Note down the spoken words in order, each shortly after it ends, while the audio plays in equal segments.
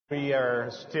We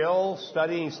are still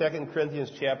studying 2 Corinthians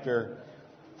chapter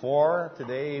 4.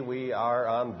 Today we are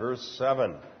on verse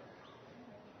 7.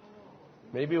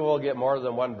 Maybe we'll get more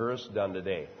than one verse done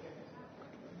today.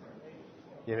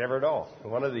 You never know.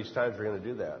 One of these times we're going to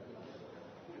do that.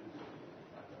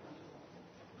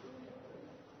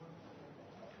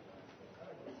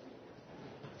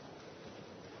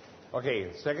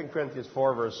 Okay, 2 Corinthians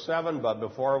 4 verse 7, but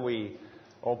before we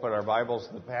open our Bibles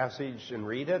to the passage and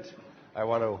read it, I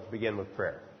want to begin with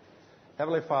prayer.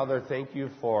 Heavenly Father, thank you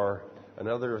for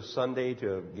another Sunday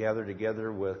to gather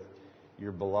together with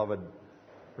your beloved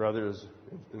brothers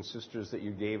and sisters that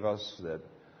you gave us,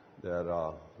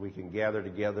 that we can gather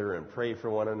together and pray for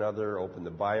one another, open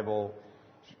the Bible,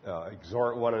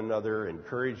 exhort one another,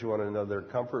 encourage one another,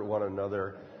 comfort one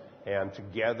another, and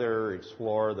together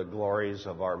explore the glories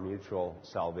of our mutual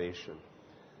salvation.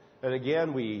 And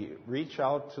again, we reach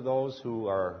out to those who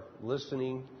are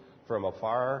listening from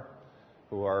afar,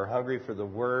 who are hungry for the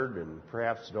Word and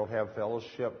perhaps don't have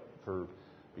fellowship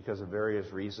because of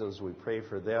various reasons. We pray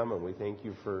for them, and we thank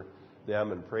you for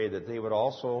them and pray that they would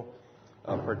also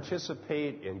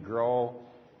participate and grow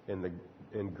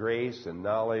in grace and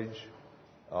knowledge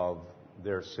of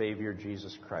their Savior,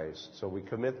 Jesus Christ. So we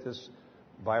commit this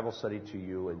Bible study to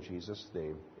you in Jesus'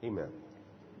 name. Amen.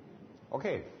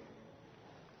 Okay.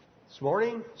 This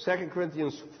morning, 2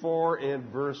 Corinthians 4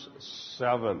 and verse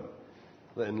 7.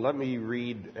 And let me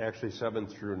read actually 7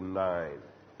 through 9.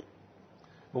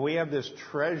 But we have this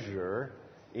treasure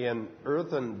in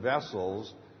earthen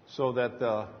vessels so that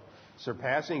the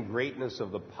surpassing greatness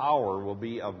of the power will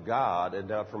be of God and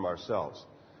not from ourselves.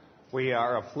 We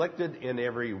are afflicted in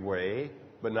every way,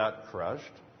 but not crushed,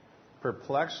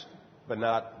 perplexed, but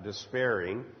not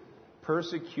despairing,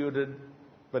 persecuted,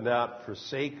 but not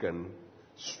forsaken,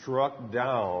 struck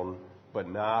down, but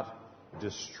not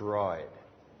destroyed.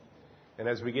 And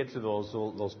as we get to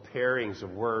those pairings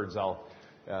of words,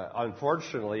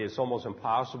 unfortunately, it's almost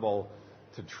impossible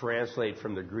to translate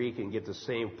from the Greek and get the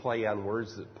same play on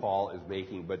words that Paul is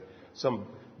making. But some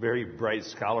very bright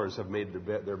scholars have made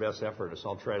their best effort, so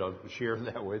I'll try to share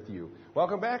that with you.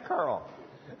 Welcome back, Carl.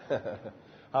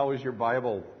 How was your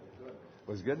Bible?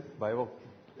 Was good? Bible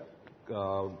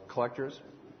collectors?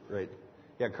 Right.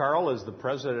 Yeah, Carl is the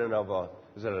president of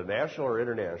is it a national or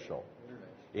international?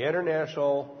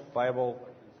 International Bible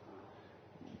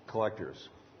Collectors.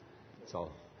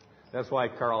 So that's why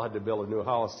Carl had to build a new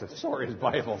house to store his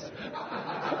Bibles.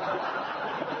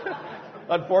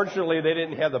 Unfortunately, they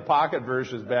didn't have the pocket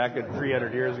versions back in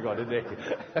 300 years ago, did they?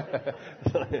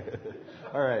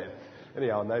 All right.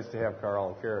 Anyhow, nice to have Carl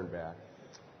and Karen back.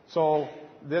 So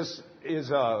this is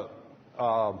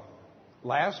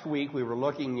last week we were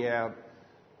looking at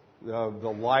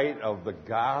the light of the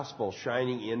gospel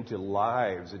shining into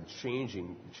lives and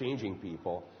changing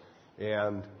people.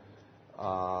 And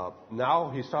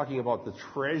now he's talking about the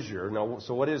treasure. Now,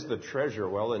 so what is the treasure?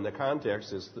 Well, in the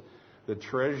context, the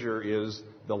treasure is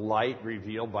the light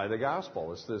revealed by the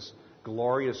gospel. It's this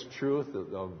glorious truth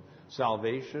of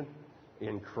salvation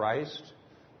in Christ,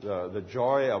 the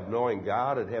joy of knowing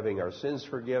God and having our sins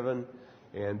forgiven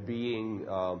and being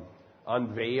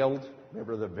unveiled.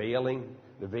 Remember the veiling?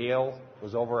 The veil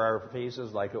was over our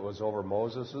faces like it was over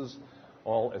Moses's,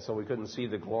 and so we couldn't see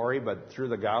the glory. But through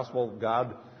the gospel,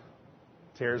 God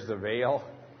tears the veil,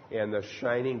 and the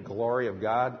shining glory of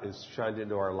God is shined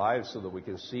into our lives so that we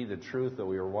can see the truth that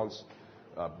we were once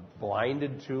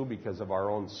blinded to because of our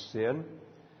own sin.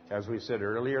 As we said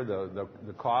earlier,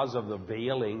 the cause of the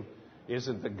veiling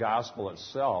isn't the gospel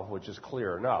itself, which is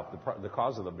clear enough. The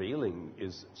cause of the veiling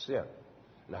is sin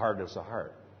and hardness of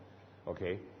heart.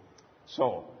 Okay?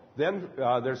 So, then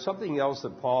there's something else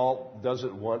that Paul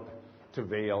doesn't want to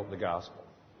veil the gospel.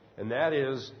 And that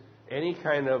is any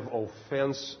kind of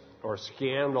offense or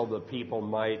scandal that people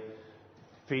might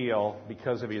feel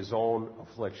because of his own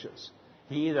afflictions.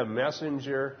 He, the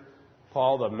messenger,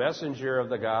 Paul, the messenger of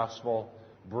the gospel,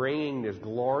 bringing this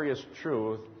glorious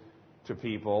truth to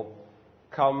people,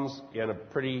 comes in a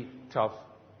pretty tough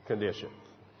condition.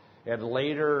 And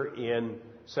later in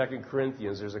 2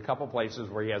 Corinthians, there's a couple places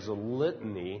where he has a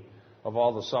litany of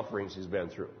all the sufferings he's been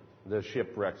through. The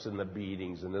shipwrecks and the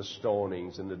beatings and the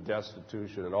stonings and the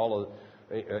destitution and all of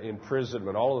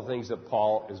imprisonment, all the things that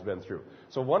Paul has been through.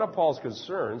 So one of Paul's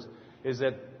concerns is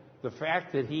that the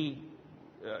fact that he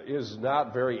is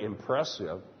not very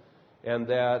impressive and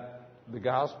that the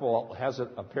gospel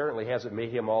apparently hasn't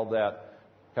made him all that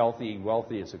healthy,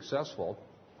 wealthy, and successful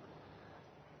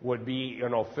would be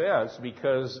an offense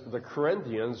because the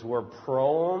Corinthians were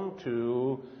prone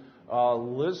to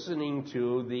listening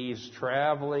to these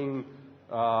traveling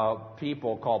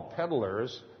people called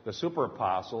peddlers the super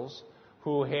apostles,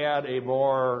 who had a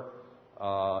more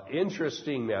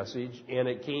interesting message, and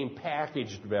it came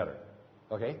packaged better.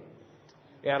 Okay?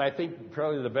 And I think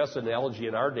probably the best analogy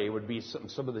in our day would be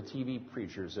some of the TV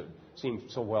preachers that seem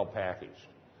so well packaged.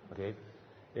 Okay?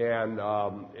 And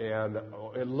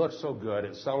it looks so good,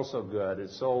 it sounds so good,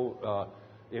 it's so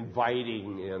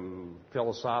inviting and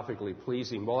philosophically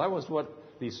pleasing. Well, that was what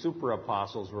these super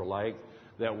apostles were like,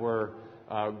 that were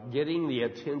getting the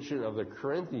attention of the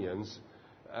Corinthians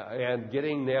and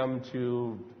getting them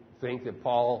to think that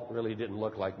Paul really didn't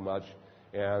look like much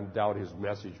and doubt his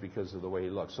message because of the way he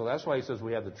looked. So that's why he says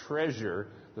we have the treasure,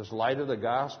 this light of the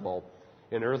gospel,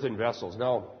 in earthen vessels.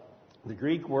 Now, the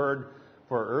Greek word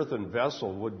for earthen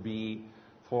vessel would be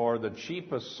for the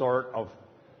cheapest sort of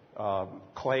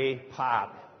clay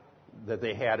pot that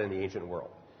they had in the ancient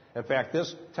world. In fact,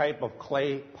 this type of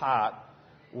clay pot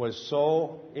was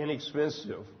so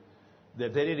inexpensive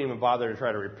that they didn't even bother to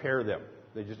try to repair them.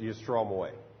 They just throw them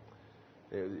away.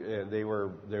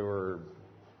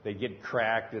 They'd get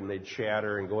cracked and they'd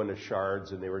shatter and go into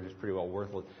shards, and they were just pretty well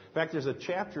worthless. In fact, there's a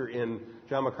chapter in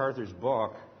John MacArthur's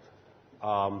book,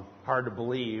 Hard to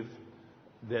Believe,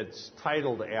 that's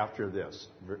titled after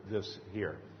this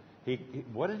here.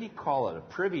 What did he call it? A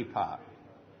privy pot.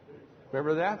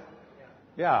 Remember that?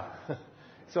 Yeah.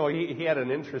 So he had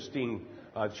an interesting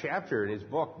chapter in his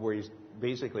book where he's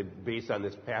basically based on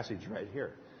this passage right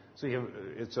here. So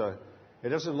it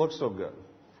doesn't look so good.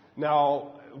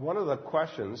 Now, one of the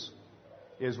questions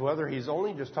is whether he's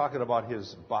only just talking about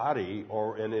his body,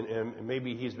 and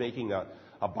maybe he's making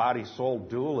a body-soul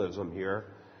dualism here,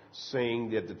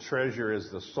 saying that the treasure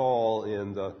is the soul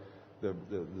and the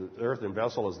earthen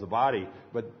vessel is the body.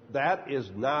 But that is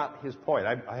not his point.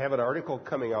 I have an article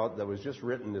coming out that was just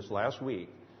written this last week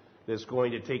that's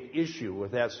going to take issue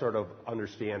with that sort of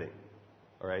understanding.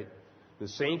 All right? The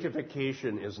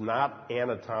sanctification is not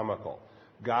anatomical.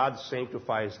 God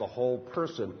sanctifies the whole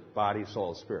person, body,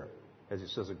 soul, spirit, as he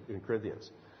says in Corinthians.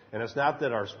 And it's not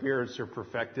that our spirits are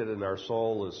perfected and our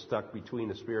soul is stuck between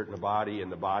the spirit and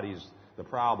the body's the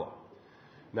problem.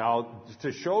 Now,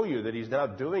 to show you that he's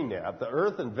not doing that, the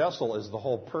earthen vessel is the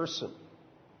whole person.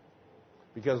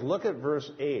 Because look at verse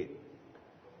 8.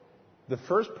 The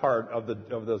first part of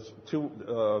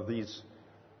these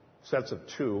sets of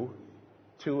two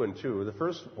and two, the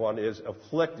first one is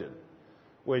afflicted,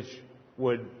 which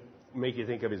would make you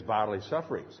think of his bodily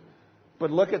sufferings.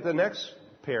 But look at the next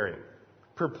pairing,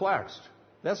 perplexed.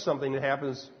 That's something that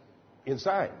happens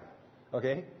inside.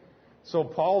 Okay? So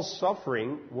Paul's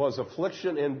suffering was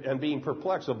affliction and being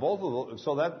perplexed. So both of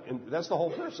those, that's the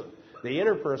whole person. The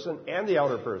inner person and the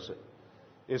outer person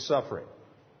is suffering.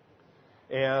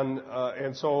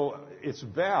 And so it's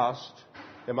best,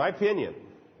 in my opinion,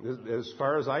 as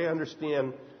far as I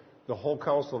understand the whole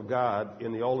counsel of God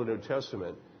in the Old and New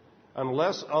Testament,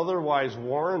 unless otherwise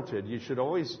warranted, you should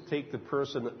always take the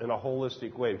person in a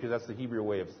holistic way, because that's the Hebrew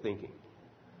way of thinking.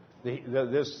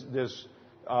 This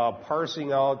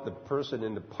parsing out the person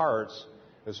into parts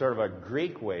is sort of a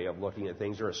Greek way of looking at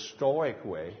things, or a Stoic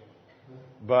way,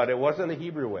 but it wasn't a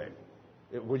Hebrew way.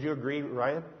 Would you agree,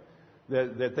 Ryan?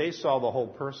 That they saw the whole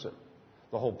person.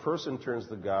 The whole person turns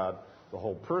to God. The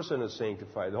whole person is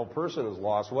sanctified. The whole person is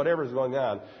lost. Whatever's going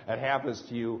on, it happens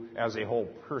to you as a whole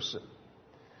person.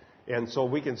 And so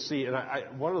we can see, and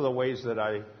one of the ways that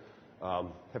I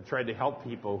have tried to help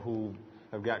people who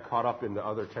have got caught up into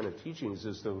other kind of teachings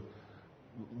is to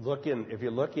if you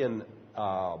look in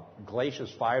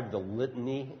Galatians 5, the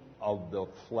litany of the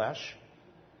flesh,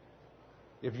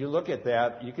 if you look at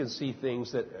that, you can see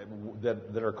things that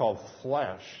are called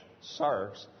flesh,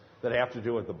 sarx, that have to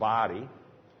do with the body,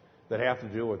 that have to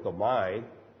do with the mind,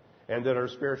 and that are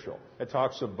spiritual. It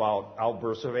talks about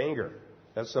outbursts of anger.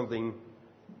 That's something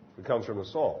that comes from the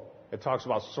soul. It talks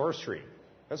about sorcery.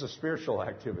 That's a spiritual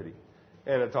activity.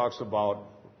 And it talks about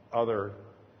other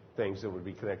things that would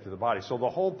be connected to the body. So the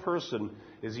whole person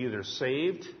is either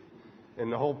saved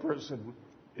and the whole person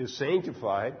is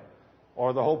sanctified,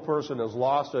 or the whole person is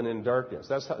lost and in darkness.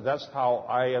 That's how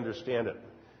I understand it.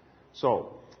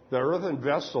 So the earthen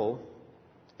vessel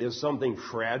is something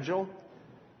fragile,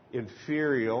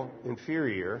 inferior,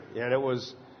 and it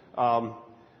was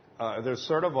there's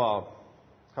sort of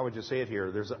how would you say it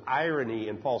here? There's an irony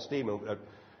in Paul's statement.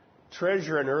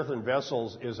 Treasure in earthen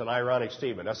vessels is an ironic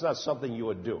statement. That's not something you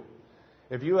would do.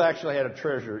 If you actually had a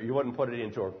treasure, you wouldn't put it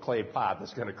into a clay pot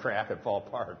that's going to crack and fall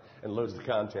apart and lose the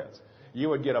contents. You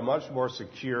would get a much more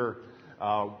secure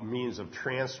means of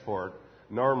transport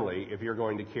normally if you're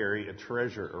going to carry a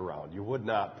treasure around. You would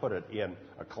not put it in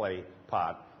a clay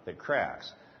pot that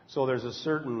cracks. So there's a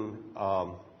certain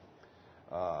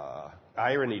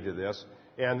irony to this.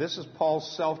 And this is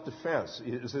Paul's self-defense.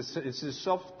 It's his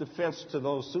self-defense to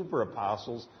those super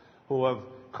apostles who have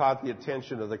caught the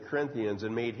attention of the Corinthians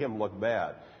and made him look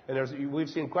bad. And we've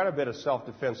seen quite a bit of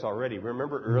self-defense already.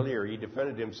 Remember earlier he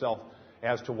defended himself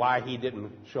as to why he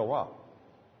didn't show up.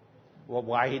 Well,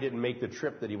 why he didn't make the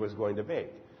trip that he was going to make.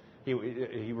 He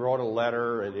wrote a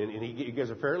letter, and he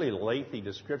gives a fairly lengthy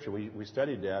description. We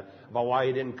studied that about why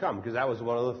he didn't come, because that was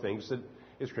one of the things that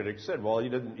his critics said. Well,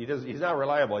 he's not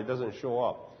reliable. He doesn't show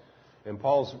up. And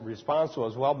Paul's response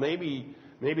was, well, maybe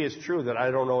it's true that I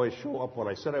don't always show up when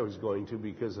I said I was going to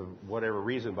because of whatever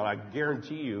reason, but I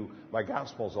guarantee you my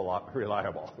gospel's a lot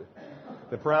reliable.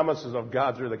 The promises of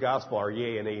God through the gospel are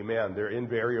yea and amen. They're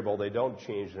invariable. They don't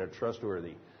change, and they're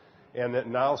trustworthy.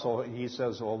 And now, so he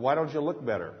says, well, why don't you look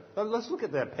better? Let's look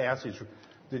at that passage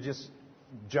to just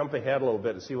jump ahead a little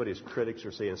bit and see what his critics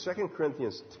are saying. 2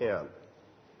 Corinthians 10.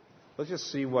 Let's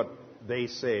just see what they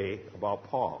say about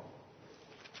Paul.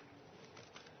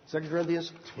 2 Corinthians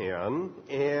 10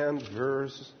 and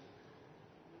verse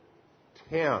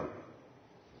 10.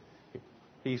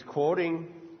 He's quoting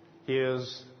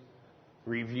his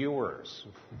reviewers.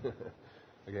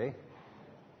 Okay?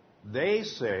 They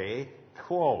say,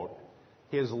 quote,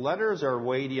 his letters are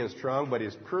weighty and strong, but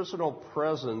his personal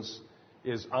presence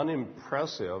is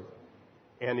unimpressive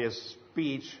and his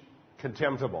speech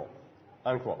contemptible,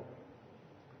 unquote.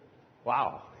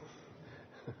 Wow.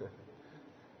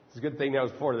 It's a good thing that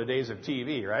was before the days of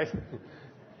TV, right?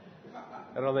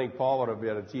 I don't think Paul would have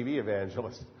been a TV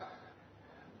evangelist.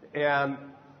 And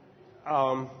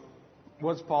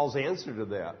what's Paul's answer to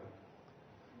that?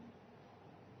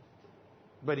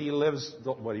 But he lives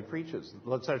what he preaches.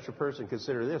 Let such a person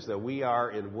consider this, that we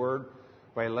are in word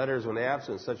by letters when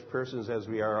absent, such persons as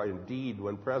we are in deed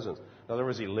when present. In other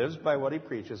words, he lives by what he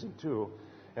preaches, and two,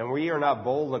 and we are not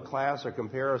bold to class or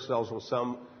compare ourselves with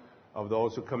some of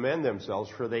those who commend themselves,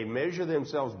 for they measure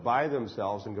themselves by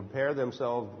themselves and compare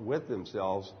themselves with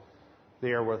themselves.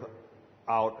 They are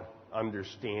without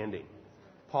understanding.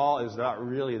 Paul is not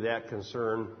really that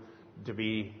concerned to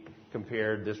be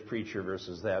compared, this preacher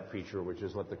versus that preacher, which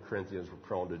is what the Corinthians were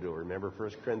prone to do. Remember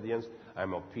 1 Corinthians?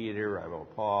 I'm of Peter, I'm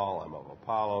of Paul, I'm of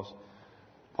Apollos.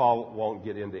 Paul won't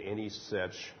get into any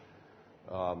such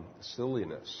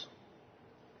silliness.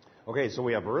 Okay, so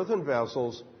we have earthen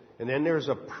vessels, and then there's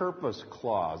a purpose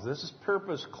clause. This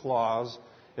purpose clause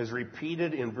is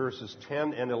repeated in verses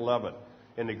 10 and 11.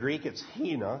 In the Greek, it's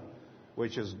hina,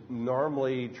 which is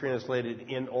normally translated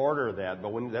in order that,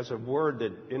 but that's a word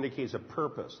that indicates a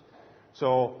purpose.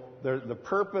 So the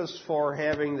purpose for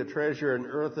having the treasure in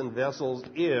earthen vessels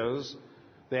is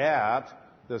that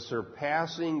the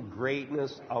surpassing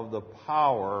greatness of the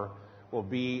power will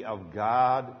be of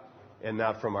God and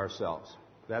not from ourselves.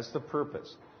 That's the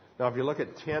purpose. Now, if you look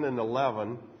at 10 and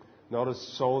 11,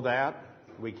 notice so that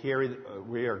we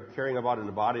are carrying about in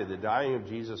the body the dying of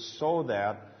Jesus, so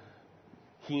that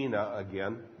hina,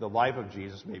 again, the life of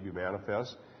Jesus may be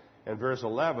manifest. And verse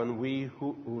 11, we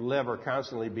who live are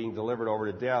constantly being delivered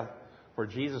over to death for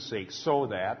Jesus' sake, so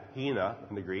that, hina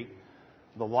in the Greek,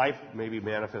 the life may be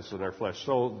manifested in our flesh.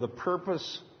 So the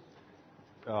purpose,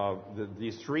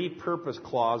 these three purpose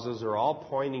clauses are all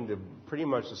pointing to pretty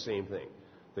much the same thing.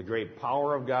 The great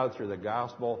power of God through the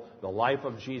gospel, the life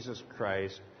of Jesus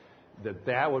Christ,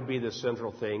 that would be the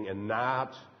central thing and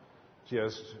not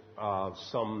just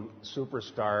some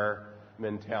superstar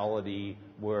mentality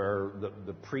where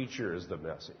the preacher is the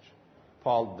message.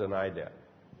 Paul denied that.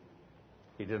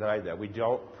 He denied that. We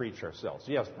don't preach ourselves.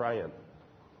 Yes, Brian.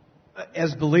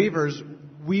 As believers,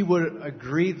 we would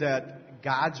agree that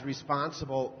God's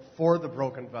responsible for the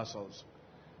broken vessels.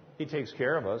 He takes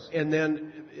care of us. And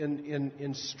then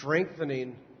in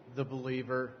strengthening the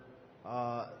believer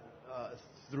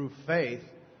through faith,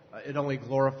 it only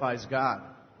glorifies God.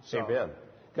 So. Amen.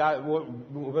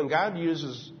 When God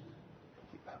uses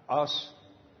us,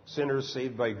 sinners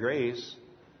saved by grace,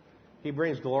 He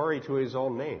brings glory to His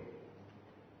own name.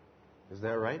 Is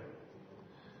that right?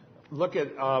 Look at,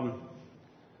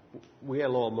 we had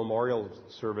a little memorial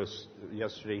service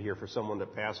yesterday here for someone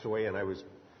that passed away, and I was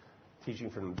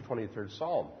teaching from the 23rd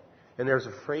Psalm. And there's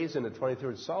a phrase in the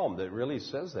 23rd Psalm that really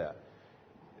says that.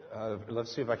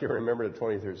 Let's see if I can remember the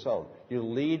 23rd Psalm. You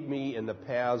lead me in the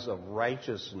paths of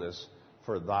righteousness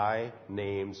for thy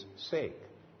name's sake.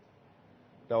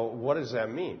 Now, what does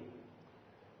that mean?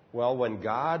 Well, when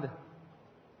God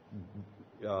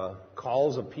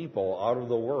calls a people out of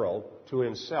the world to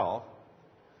Himself,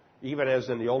 even as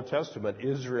in the Old Testament,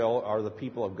 Israel are the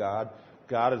people of God.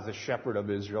 God is the shepherd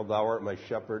of Israel. Thou art my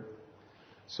shepherd.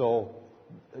 So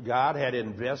God had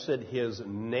invested His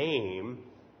name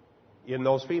in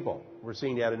those people. We're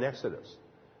seeing that in Exodus.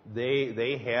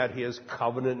 They had His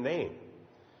covenant name.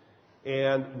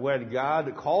 And when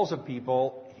God calls a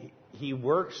people, He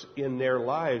works in their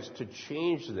lives to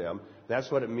change them.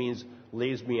 That's what it means,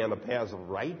 leads me on the paths of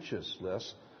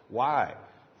righteousness. Why?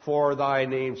 For thy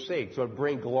name's sake. So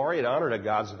bring glory and honor to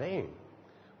God's name,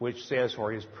 which stands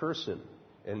for His person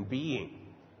and being.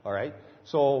 All right?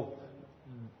 So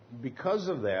because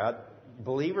of that,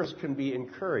 believers can be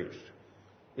encouraged.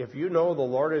 If you know the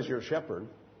Lord is your shepherd,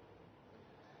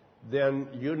 then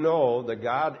you know that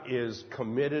God is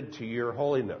committed to your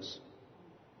holiness.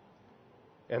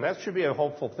 And that should be a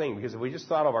hopeful thing, because if we just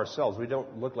thought of ourselves, we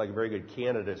don't look like very good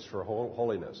candidates for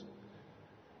holiness.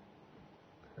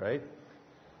 Right?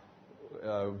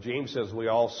 James says we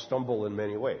all stumble in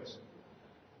many ways.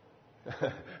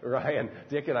 Ryan,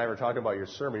 Dick and I were talking about your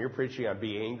sermon. You're preaching on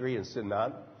be angry and sin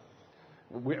not.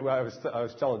 I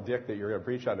was telling Dick that you were going to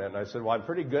preach on that, and I said, well, I'm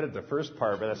pretty good at the first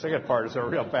part, but the second part is a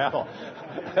real battle.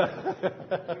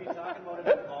 Are you talking about it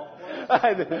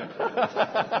at the golf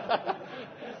course?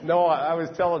 No, I was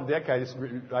telling Dick,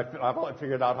 I've only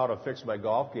figured out how to fix my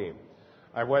golf game.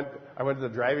 I went to the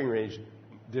driving range,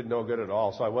 did no good at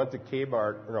all, so I went to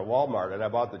Kmart or Walmart, and I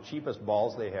bought the cheapest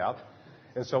balls they have.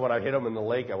 And so when I hit them in the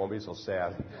lake, I won't be so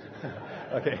sad.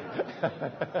 Okay.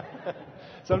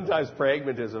 Sometimes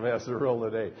pragmatism has the rule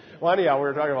today. Well, anyhow, we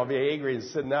were talking about being angry and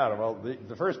sitting down. Well,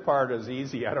 the first part is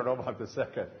easy. I don't know about the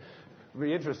second. It'll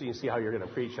be interesting to see how you're going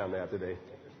to preach on that today.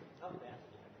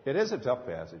 It is a tough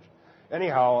passage.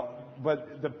 Anyhow,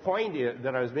 but the point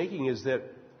that I was making is that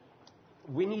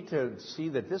we need to see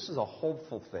that this is a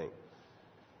hopeful thing.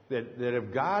 That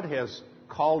if God has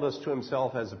called us to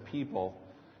Himself as a people,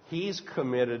 He's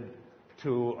committed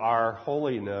to our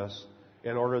holiness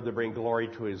in order to bring glory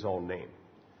to His own name.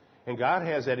 And God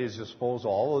has at His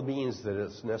disposal all the means that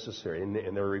is necessary, and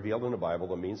they're revealed in the Bible,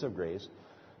 the means of grace,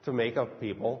 to make a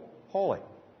people holy.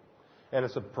 And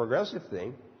it's a progressive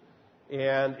thing,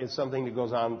 and it's something that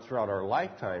goes on throughout our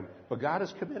lifetime, but God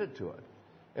is committed to it.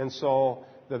 And so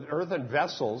the earthen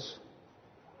vessels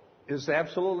is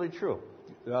absolutely true.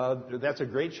 That's a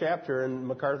great chapter in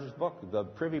MacArthur's book, the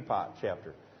Privy Pot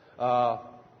chapter.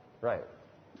 Right.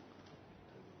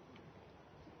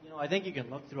 You know, I think you can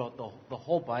look throughout the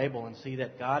whole Bible and see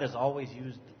that God has always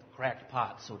used the cracked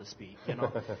pot, so to speak. You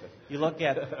know, you look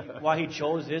at why He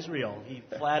chose Israel. He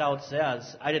flat out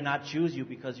says, I did not choose you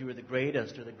because you were the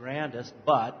greatest or the grandest,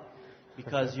 but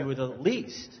because you were the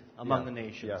least among the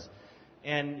nations.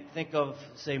 Yeah. And think of,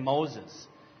 say, Moses.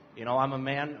 You know, I'm a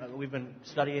man, we've been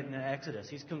studying in Exodus.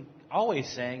 He's always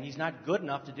saying he's not good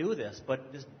enough to do this, but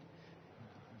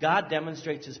God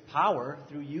demonstrates His power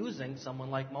through using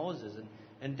someone like Moses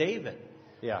and David,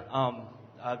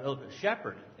 a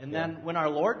shepherd. And then when our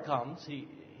Lord comes, He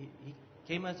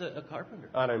came as a carpenter.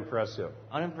 Unimpressive.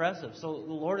 So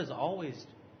the Lord has always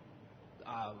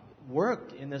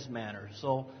worked in this manner.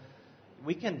 So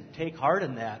we can take heart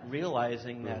in that,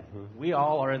 realizing that we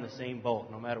all are in the same boat,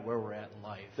 no matter where we're at in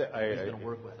life. He's going to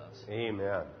work with us.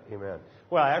 Amen. Amen.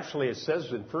 Well, actually, it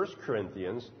says in 1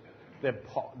 Corinthians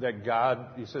that God,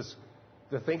 He says,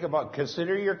 to think about,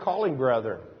 consider your calling,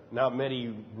 brethren. Not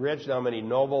many rich, not many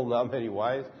noble, not many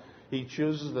wise. He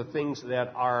chooses the things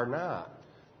that are not.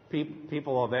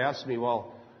 People have asked me,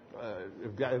 well,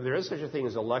 if there is such a thing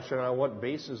as election, on what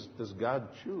basis does God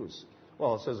choose?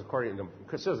 Well, it says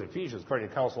Ephesians, according to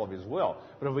the counsel of His will.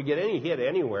 But if we get any hit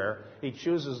anywhere, He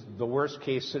chooses the worst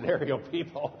case scenario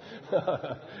people.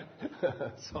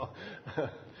 So,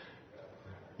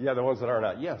 the ones that are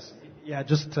not. Yes. Yeah,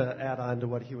 just to add on to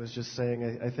what he was just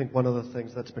saying, I think one of the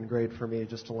things that's been great for me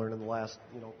just to learn in the last,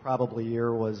 probably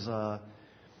year was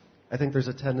I think there's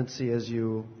a tendency as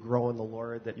you grow in the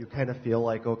Lord that you kind of feel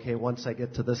like, okay, once I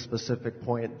get to this specific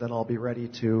point, then I'll be ready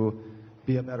to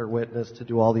be a better witness, to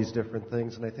do all these different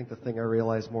things. And I think the thing I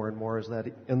realize more and more is that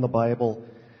in the Bible,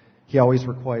 He always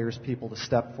requires people to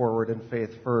step forward in faith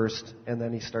first, and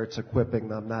then He starts equipping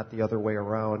them, not the other way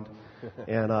around.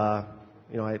 And, I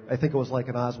think it was like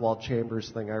an Oswald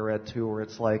Chambers thing I read too, where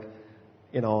it's like,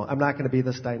 I'm not going to be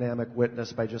this dynamic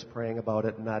witness by just praying about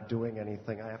it and not doing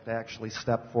anything. I have to actually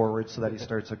step forward so that He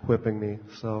starts equipping me.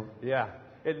 So yeah,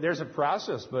 there's a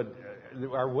process, but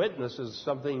our witness is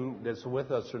something that's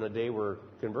with us from the day we're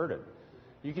converted.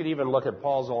 You could even look at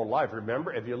Paul's own life.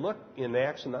 Remember, if you look in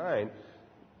Acts 9,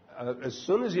 as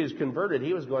soon as he was converted,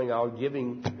 he was going out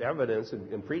giving evidence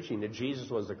and preaching that Jesus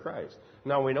was the Christ.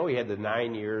 Now, we know he had the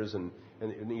 9 years and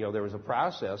there was a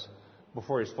process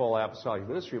before his full apostolic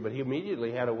ministry, but he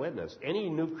immediately had a witness. Any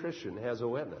new Christian has a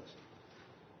witness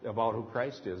about who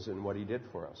Christ is and what He did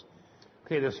for us.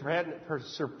 Okay, the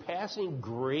surpassing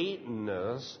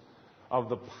greatness of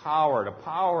the power. The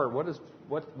power, what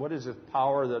is this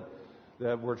power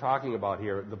that we're talking about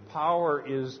here? The power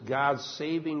is God's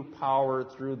saving power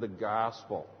through the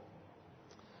gospel.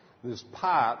 This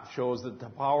pot shows that the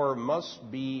power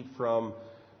must be from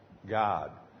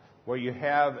God. What you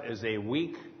have is a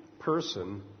weak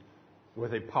person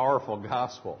with a powerful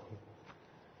gospel.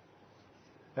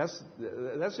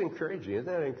 That's encouraging. Isn't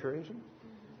that encouraging?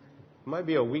 You might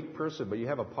be a weak person, but you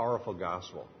have a powerful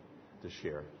gospel to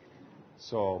share.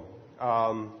 So,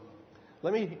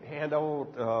 let me hand out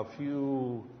a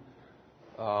few.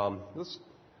 I'm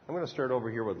going to start over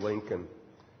here with Lincoln.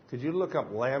 Could you look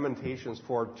up Lamentations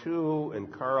 4:2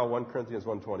 and Carl 1 Corinthians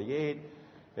 1:28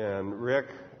 and Rick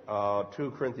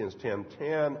 2 Corinthians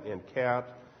 10:10 and Kat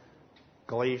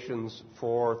Galatians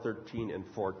 4:13 and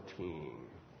 14.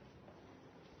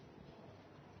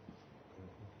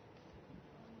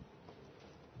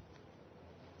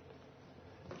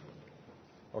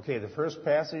 Okay, the first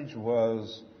passage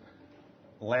was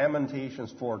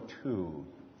Lamentations 4:2.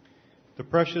 The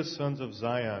precious sons of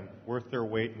Zion, worth their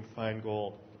weight in fine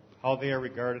gold, how they are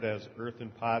regarded as earthen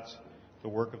pots, the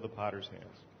work of the potter's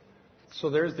hands. So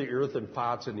there's the earthen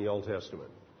pots in the Old Testament.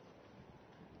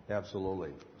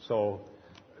 Absolutely. So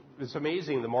it's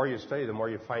amazing, the more you study, the more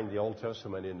you find the Old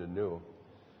Testament in the New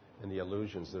and the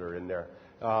allusions that are in there.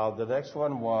 The next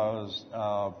one was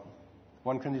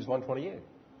 1 Corinthians 1:28.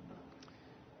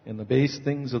 And the base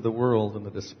things of the world and the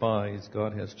despised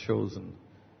God has chosen,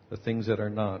 the things that are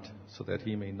not, so that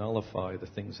he may nullify the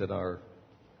things that are.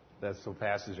 That's the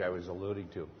passage I was alluding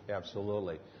to.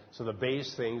 Absolutely. So the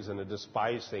base things and the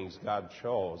despised things God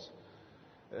chose.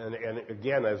 And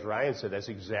again, as Ryan said, that's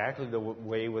exactly the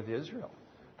way with Israel.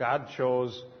 God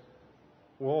chose,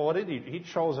 well, what did he? He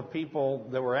chose a people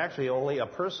that were actually only a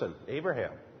person,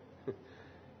 Abraham.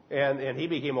 and he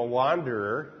became a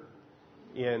wanderer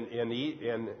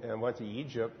and went to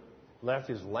Egypt, left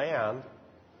his land,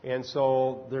 and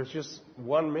so there's just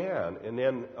one man, and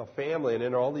then a family, and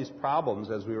then all these problems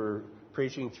as we were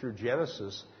preaching through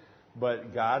Genesis,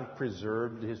 but God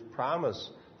preserved his promise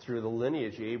through the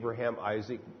lineage, Abraham,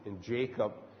 Isaac, and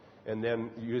Jacob, and then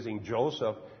using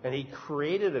Joseph, and he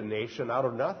created a nation out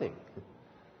of nothing.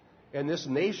 And this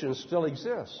nation still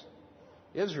exists,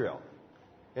 Israel,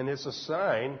 and it's a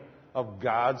sign of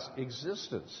God's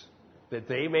existence, that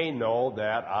they may know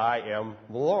that I am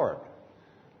the Lord.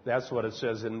 That's what it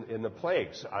says in the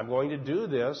plagues. I'm going to do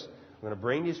this. I'm going to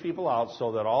bring these people out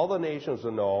so that all the nations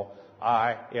will know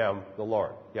I am the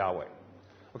Lord, Yahweh.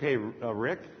 Okay,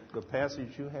 Rick, the passage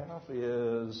you have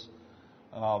is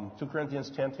 2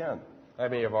 Corinthians 10:10. I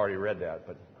may have already read that,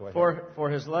 but go ahead. For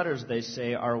his letters, they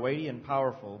say, are weighty and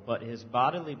powerful, but his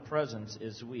bodily presence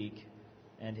is weak,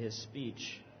 and his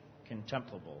speech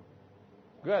contemptible.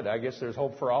 Good. I guess there's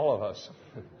hope for all of us.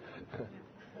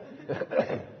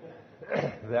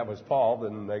 That was Paul,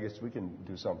 then I guess we can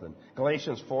do something.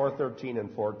 Galatians 4:13 and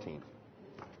 14.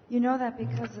 You know that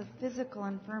because of physical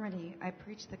infirmity, I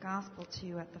preached the gospel to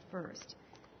you at the first.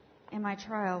 In my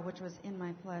trial, which was in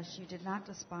my flesh, you did not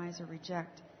despise or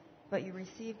reject, but you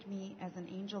received me as an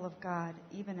angel of God,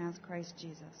 even as Christ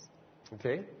Jesus.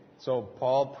 Okay? So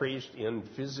Paul preached in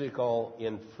physical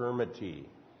infirmity.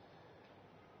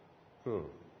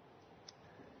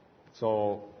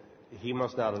 So he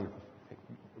must not have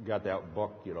got that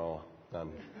book,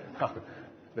 on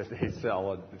that they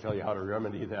sell to tell you how to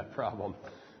remedy that problem.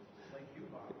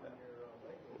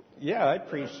 Yeah, I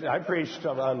preached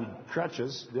on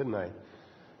crutches, didn't I?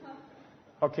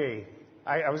 Okay,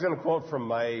 I was going to quote from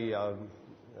my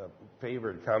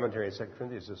favorite commentary in 2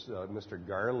 Corinthians, Mr.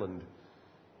 Garland.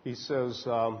 He says,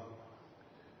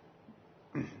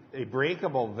 a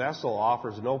breakable vessel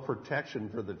offers no protection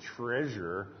for the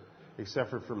treasure except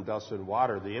for from dust and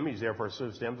water. The image, therefore,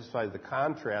 serves to emphasize the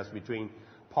contrast between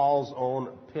Paul's own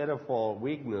pitiful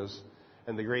weakness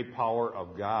and the great power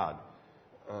of God.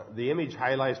 The image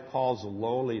highlights Paul's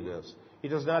lowliness. He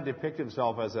does not depict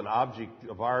himself as an object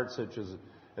of art such as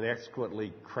an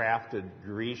exquisitely crafted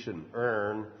Grecian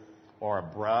urn or a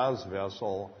bronze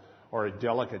vessel or a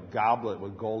delicate goblet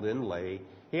with gold inlay.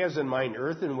 He has in mind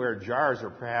earthenware jars or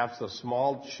perhaps the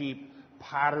small, cheap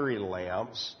pottery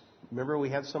lamps. Remember we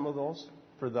had some of those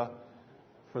for the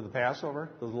Passover,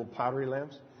 those little pottery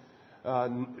lamps?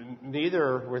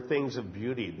 Neither were things of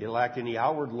beauty. They lacked any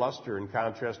outward luster in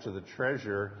contrast to the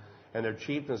treasure, and their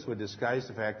cheapness would disguise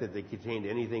the fact that they contained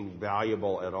anything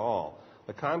valuable at all.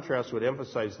 The contrast would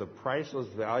emphasize the priceless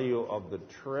value of the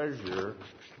treasure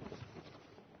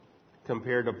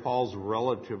compared to Paul's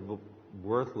relative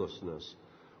worthlessness.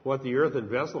 What the earthen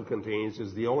vessel contains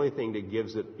is the only thing that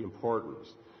gives it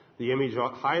importance. The image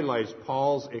highlights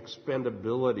Paul's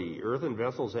expendability. Earthen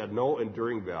vessels had no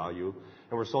enduring value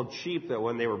and were so cheap that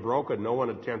when they were broken, no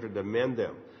one attempted to mend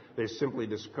them. They simply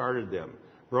discarded them.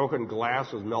 Broken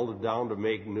glass was melted down to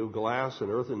make new glass.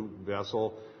 An earthen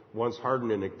vessel, once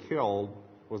hardened in a kiln,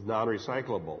 was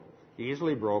non-recyclable.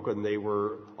 Easily broken, they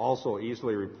were also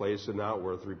easily replaced and not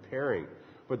worth repairing.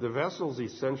 But the vessels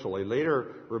essential. A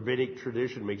later rabbinic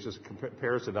tradition makes this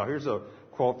comparison. Now here's a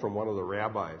quote from one of the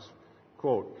rabbis.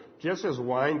 Quote, just as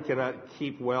wine cannot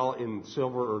keep well in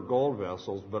silver or gold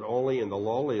vessels, but only in the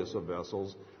lowliest of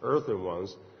vessels, earthen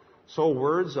ones, so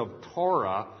words of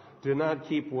Torah do not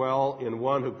keep well in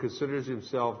one who considers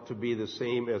himself to be the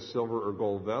same as silver or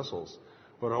gold vessels,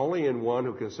 but only in one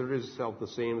who considers himself the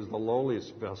same as the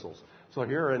lowliest vessels. So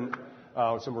here in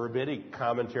some rabbinic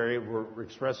commentary, we're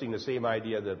expressing the same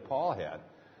idea that Paul had,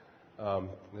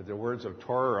 that the words of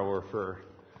Torah were for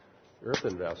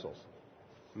earthen vessels,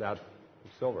 not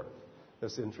silver.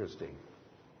 That's interesting.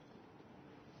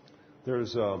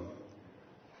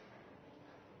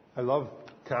 I love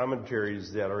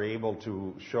commentaries that are able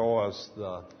to show us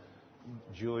the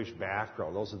Jewish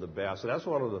background. Those are the best. And that's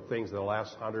one of the things in the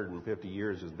last 150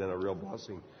 years has been a real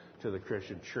blessing to the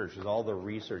Christian church, is all the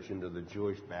research into the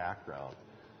Jewish background.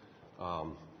 I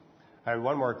have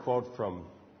one more quote from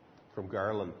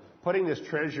Garland. Putting this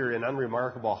treasure in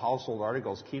unremarkable household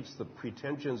articles keeps the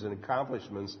pretensions and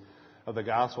accomplishments of the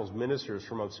gospel's ministers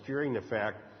from obscuring the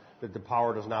fact that the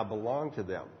power does not belong to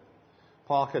them.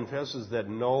 Paul confesses that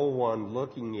no one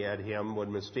looking at him would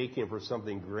mistake him for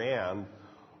something grand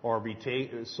or be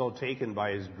so taken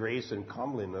by his grace and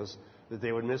comeliness that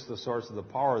they would miss the source of the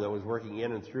power that was working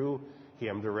in and through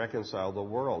him to reconcile the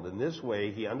world. In this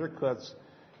way, he undercuts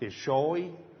his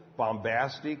showy,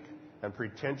 bombastic, and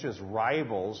pretentious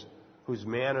rivals whose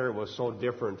manner was so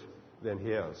different than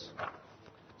his.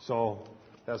 So,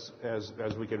 as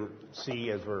we can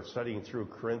see as we're studying through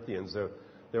Corinthians,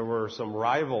 there were some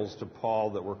rivals to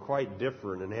Paul that were quite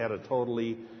different and had a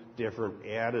totally different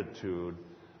attitude,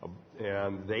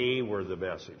 and they were the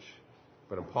message.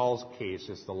 But in Paul's case,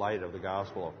 it's the light of the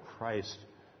gospel of Christ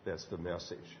that's the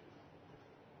message.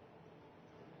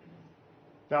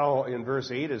 Now, in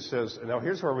verse 8, it says, now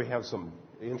here's where we have some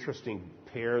interesting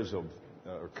pairs of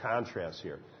contrasts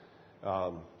here.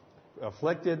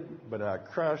 Afflicted, but not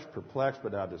crushed, perplexed,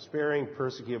 but not despairing,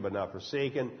 persecuted, but not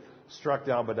forsaken, struck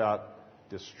down, but not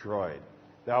destroyed.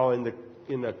 Now, in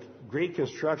the Greek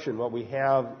construction, what we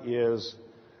have is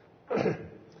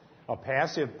a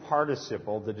passive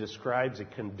participle that describes a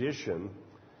condition,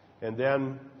 and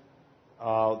then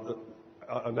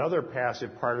another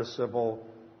passive participle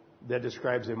that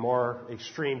describes a more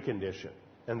extreme condition.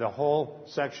 And the whole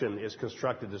section is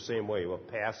constructed the same way, with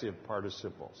passive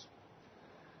participles.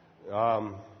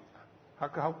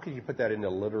 How can you put that into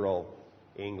literal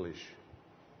English?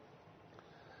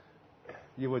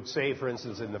 You would say, for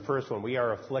instance, in the first one, we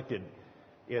are afflicted.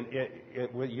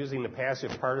 Using the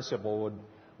passive participle,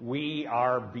 we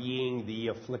are being the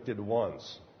afflicted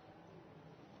ones.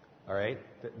 All right?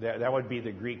 That would be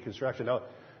the Greek construction. Now,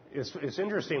 it's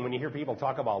interesting when you hear people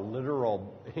talk about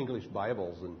literal English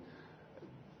Bibles, and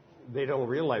they don't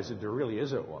realize that there really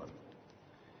isn't one.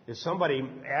 If somebody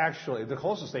actually, the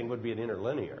closest thing would be an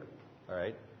interlinear, all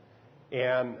right?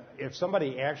 And if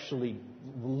somebody actually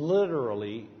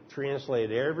literally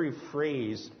translated every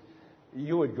phrase,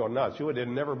 you would go nuts. You would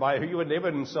never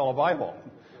sell a Bible.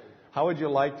 How would you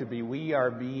like to be, we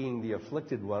are being the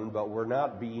afflicted one, but we're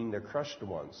not being the crushed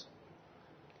ones?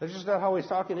 That's just not how we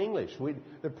talk in English.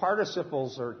 The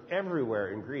participles are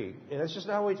everywhere in Greek, and it's just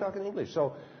not how we talk in English.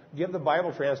 So give the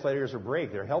Bible translators a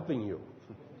break. They're helping you.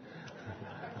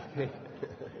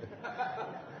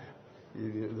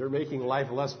 They're making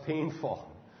life less painful.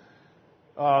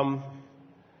 Now,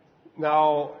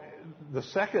 the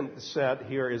second set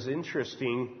here is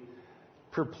interesting.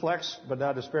 Perplexed but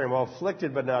not despairing. Well,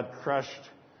 afflicted but not crushed.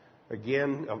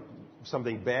 Again,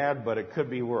 something bad, but it could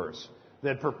be worse.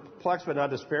 Then perplexed but not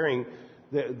despairing.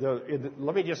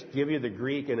 Let me just give you the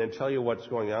Greek and then tell you what's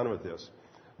going on with this.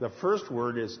 The first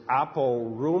word is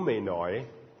aporumenoi,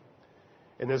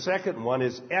 and the second one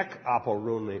is ek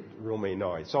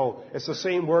aporumenoi. So it's the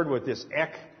same word with this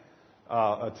ek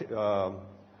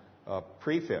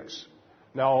prefix.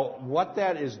 Now, what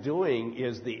that is doing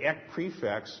is the ek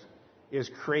prefix is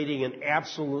creating an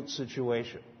absolute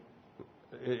situation.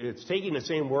 It's taking the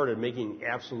same word and making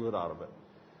absolute out of it.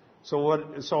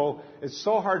 So it's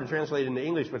so hard to translate into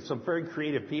English, but some very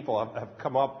creative people have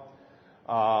come up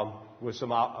with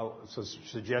some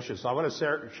suggestions. So I want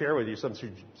to share with you some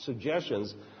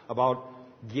suggestions about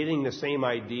getting the same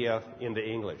idea into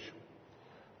English.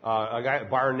 A guy,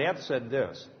 Barnett, said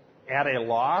this: at a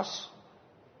loss,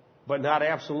 but not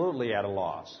absolutely at a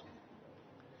loss.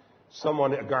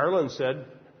 Someone, Garland said,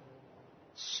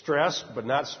 stressed, but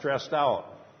not stressed out.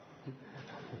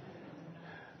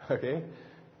 Okay?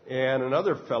 And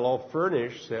another fellow,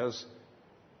 Furnish, says,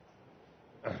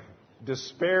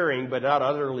 despairing, but not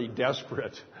utterly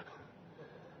desperate.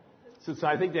 So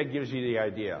I think that gives you the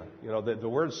idea. You know, the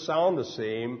words sound the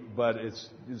same, but it's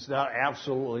not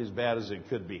absolutely as bad as it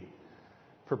could be.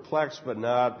 Perplexed, but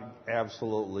not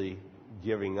absolutely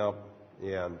giving up.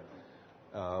 And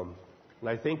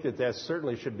I think that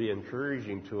certainly should be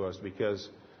encouraging to us because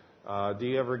do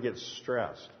you ever get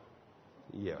stressed?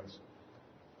 Yes.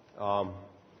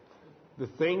 The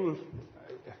thing,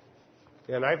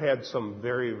 and I've had some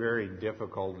very, very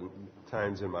difficult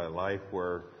times in my life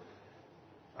where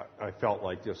I felt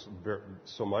like this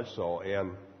so much so,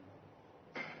 and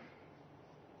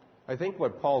I think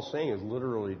what Paul's saying is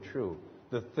literally true.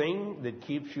 The thing that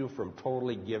keeps you from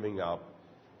totally giving up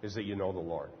is that you know the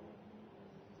Lord.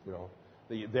 You know,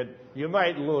 that you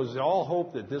might lose all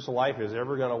hope that this life is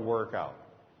ever going to work out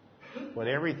when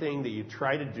everything that you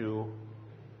try to do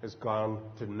has gone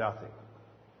to nothing.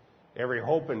 Every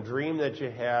hope and dream that you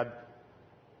had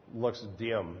looks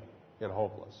dim and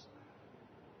hopeless.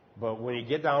 But when you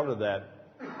get down to that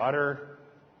utter,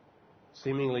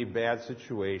 seemingly bad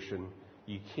situation,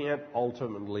 you can't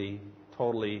ultimately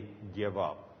totally give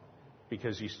up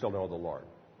because you still know the Lord.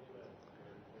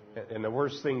 And the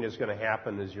worst thing that's going to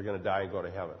happen is you're going to die and go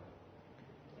to heaven.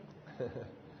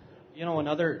 You know,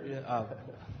 another,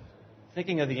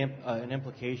 thinking of an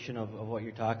implication of what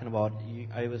you're talking about,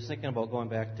 I was thinking about going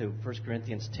back to 1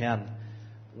 Corinthians 10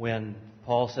 when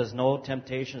Paul says, no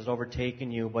temptation has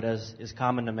overtaken you, but as is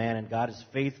common to man, and God is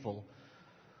faithful,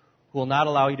 who will not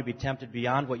allow you to be tempted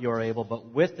beyond what you are able,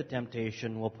 but with the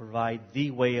temptation will provide the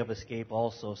way of escape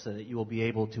also, so that you will be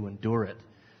able to endure it.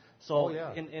 So,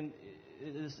 in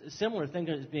a similar thing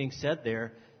is being said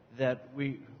there, that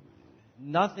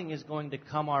nothing is going to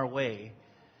come our way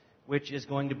which is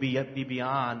going to be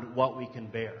beyond what we can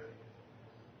bear.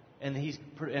 And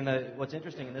what's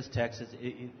interesting in this text is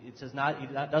it says he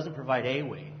doesn't provide a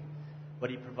way,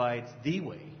 but he provides the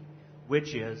way,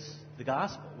 which is the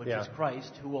gospel, which is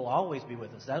Christ, who will always be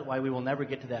with us. That's why we will never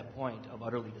get to that point of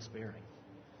utterly despairing.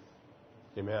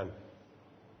 Amen.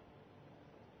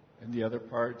 And the other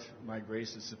part, my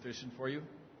grace is sufficient for you?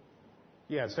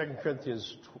 Yeah, 2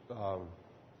 Corinthians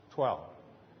 12.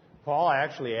 Paul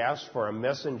actually asked for a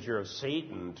messenger of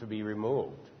Satan to be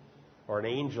removed, or an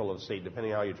angel of Satan,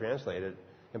 depending on how you translate it.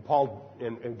 And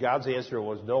and God's answer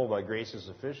was, no, my grace is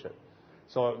sufficient.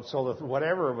 So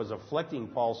whatever was afflicting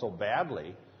Paul so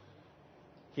badly,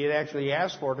 he had actually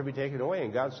asked for it to be taken away,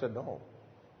 and God said no.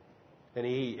 And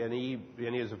he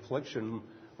in his affliction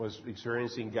was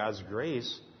experiencing God's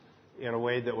grace in a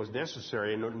way that was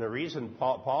necessary. And the reason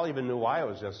Paul even knew why it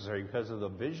was necessary, because of the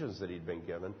visions that he'd been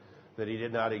given, that he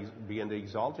did not begin to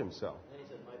exalt himself. Then he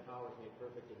said, my power is made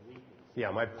perfect in weakness.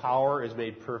 Yeah, my power is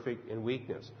made perfect in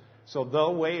weakness. So the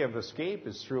way of escape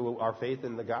is through our faith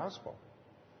in the gospel,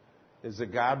 is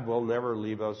that God will never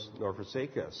leave us nor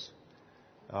forsake us.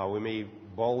 We may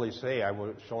boldly say, I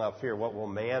shall not fear. What will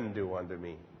man do unto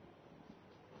me?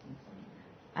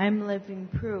 I'm living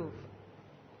proof.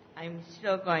 I'm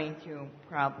still going through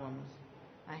problems.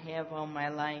 I have all my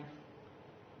life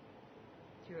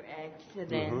through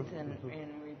accidents and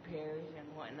repairs and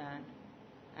whatnot.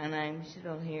 And I'm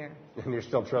still here. And you're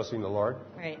still trusting the Lord?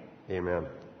 Right. Amen.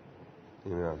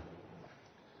 Amen.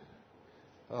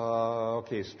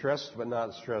 Okay, stressed but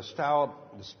not stressed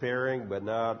out, despairing but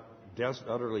not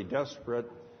utterly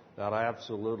desperate, not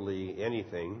absolutely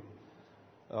anything.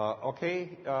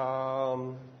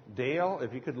 Dale,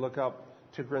 if you could look up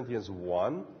 2 Corinthians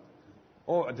 1.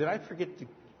 Oh, did I forget to...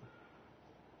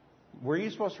 Were you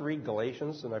supposed to read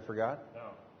Galatians and I forgot?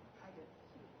 No.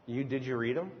 Did you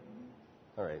read them?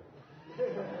 All right.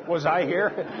 Was I here?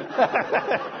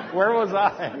 Where was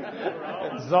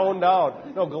I? Zoned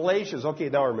out. No, Galatians. Okay,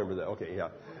 now I remember that. Okay, yeah.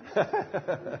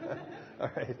 All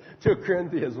right. 2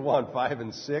 Corinthians 1, 5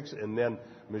 and 6, and then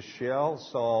Michelle,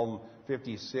 Psalm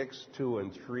 56, 2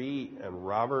 and 3, and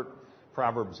Robert,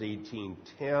 Proverbs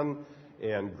 18:10,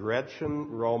 and Gretchen,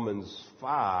 Romans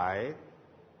 5,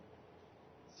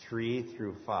 3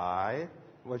 through 5.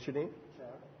 What's your name?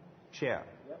 Chad.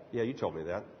 Yep. Yeah, you told me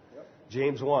that. Yep.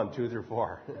 James 1, 2 through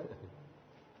 4. Yep.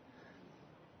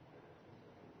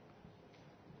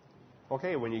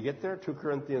 Okay, when you get there, 2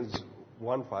 Corinthians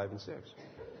 1, 5, and 6.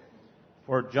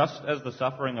 For just as the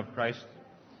suffering of Christ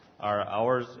are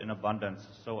ours in abundance,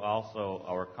 so also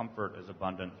our comfort is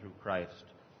abundant through Christ.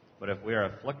 But if we are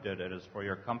afflicted, it is for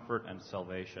your comfort and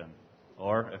salvation.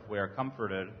 Or if we are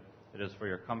comforted, It is for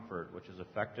your comfort, which is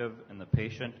effective in the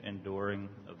patient enduring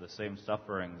of the same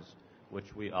sufferings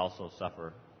which we also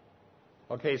suffer.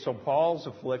 Okay, so Paul's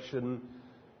affliction,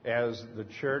 as the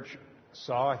church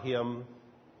saw him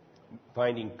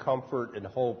finding comfort and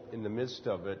hope in the midst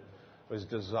of it, was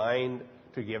designed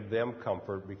to give them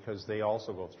comfort because they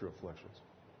also go through afflictions.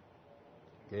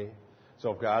 Okay?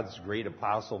 So if God's great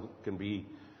apostle can be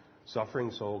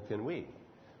suffering, so can we.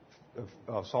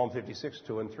 Psalm 56,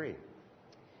 2 and 3.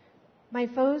 My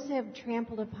foes have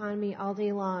trampled upon me all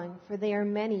day long, for they are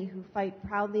many who fight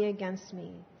proudly against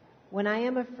me. When I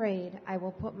am afraid, I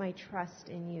will put my trust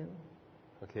in you.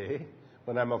 Okay?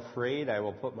 When I'm afraid, I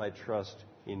will put my trust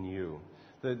in you.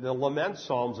 The lament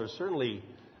psalms are certainly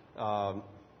a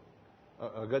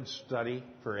good study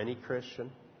for any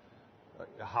Christian.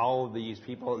 How these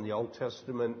people in the Old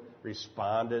Testament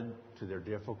responded to their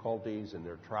difficulties and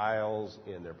their trials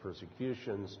and their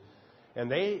persecutions. And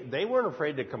they weren't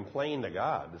afraid to complain to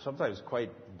God, sometimes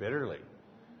quite bitterly.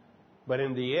 But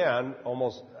in the end,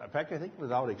 almost, in fact, I think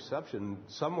without exception,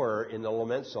 somewhere in the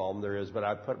lament psalm there is, but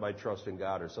I put my trust in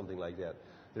God, or something like that.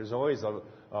 There's always a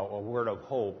word of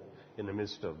hope in the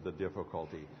midst of the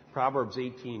difficulty. Proverbs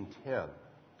 18:10.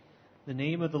 The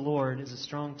name of the Lord is a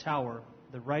strong tower.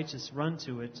 The righteous run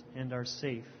to it and are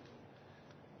safe.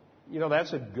 You know,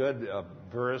 that's a good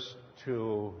verse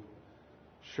to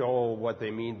show what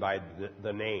they mean by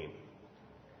the name.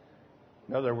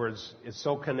 In other words, it's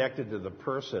so connected to the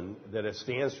person that it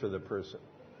stands for the person,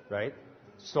 right?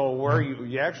 So where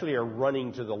you actually are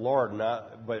running to the Lord,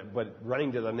 but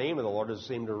running to the name of the Lord is the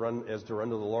same to run to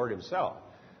the Lord himself,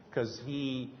 because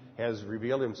he has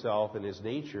revealed himself in his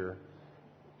nature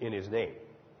in his name.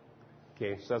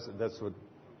 Okay, so that's what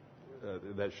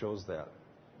that shows that.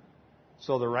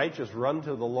 So the righteous run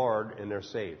to the Lord and they're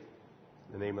safe.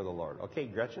 In the name of the Lord. Okay,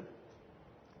 Gretchen?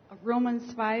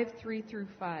 Romans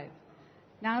 5:3-5.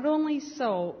 Not only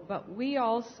so, but we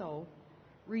also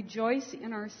rejoice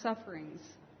in our sufferings,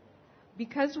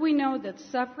 because we know that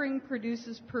suffering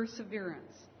produces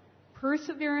perseverance.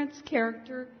 Perseverance,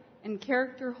 character, and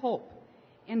character, hope.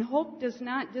 And hope does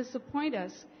not disappoint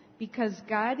us, because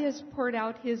God has poured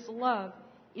out his love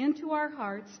into our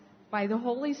hearts by the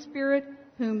Holy Spirit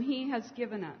whom he has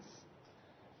given us.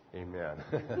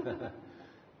 Amen.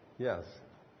 Yes.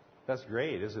 That's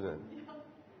great, isn't it?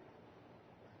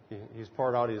 He's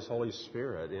poured out his Holy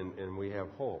Spirit, and we have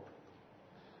hope.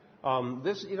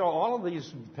 All of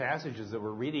these passages that we're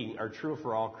reading are true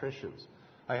for all Christians.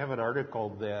 I have an article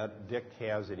that Dick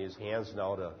has in his hands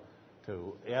now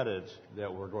to edit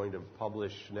that we're going to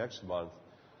publish next month.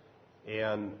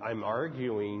 And I'm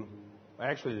arguing,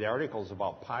 actually the article is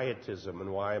about pietism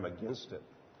and why I'm against it.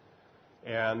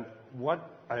 And what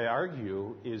I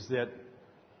argue is that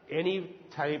any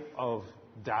type of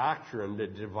doctrine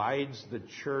that divides the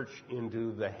church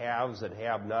into the haves and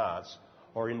have-nots,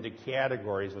 or into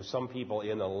categories, with some people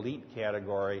in elite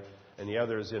category and the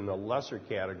others in the lesser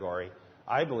category,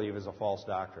 I believe is a false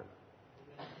doctrine.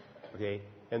 Okay?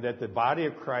 And that the body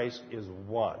of Christ is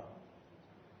one.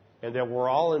 And that we're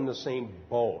all in the same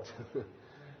boat.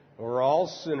 We're all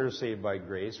sinners saved by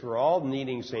grace. We're all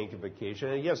needing sanctification.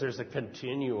 And yes, there's a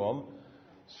continuum.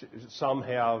 Some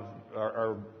have,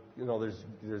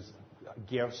 there's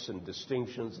gifts and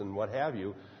distinctions and what have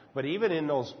you. But even in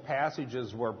those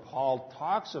passages where Paul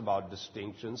talks about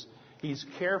distinctions, he's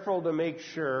careful to make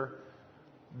sure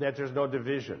that there's no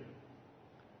division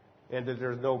and that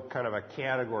there's no kind of a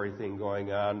category thing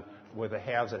going on with the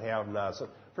haves and have-nots. So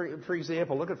for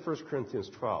example, look at 1 Corinthians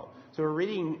 12. So we're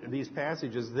reading these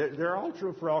passages. They're all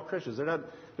true for all Christians.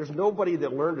 There's nobody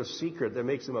that learned a secret that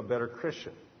makes them a better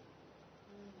Christian.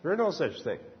 There's no such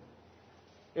thing.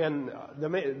 And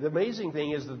the amazing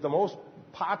thing is that the most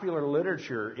popular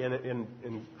literature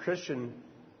in Christian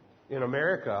in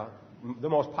America, the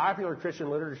most popular Christian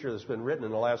literature that's been written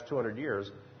in the last 200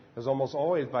 years, is almost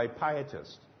always by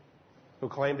pietists who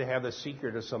claim to have the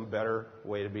secret of some better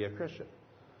way to be a Christian.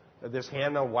 This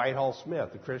Hannah Whitehall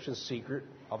Smith, The Christian Secret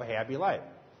of a Happy Life.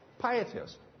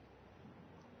 Pietist.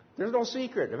 There's no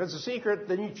secret. If it's a secret,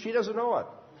 then she doesn't know it.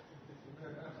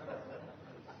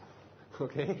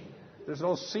 Okay? There's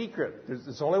no secret.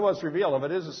 It's only what's revealed. If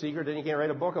it is a secret, then you can't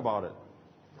write a book about it.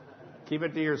 Keep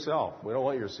it to yourself. We don't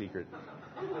want your secret.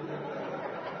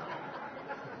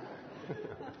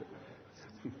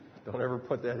 Don't ever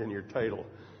put that in your title.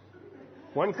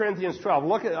 1 Corinthians 12.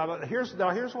 Look at here's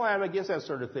why I'm against that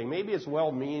sort of thing. Maybe it's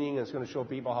well-meaning. It's going to show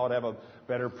people how to have a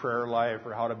better prayer life,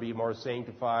 or how to be more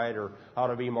sanctified, or how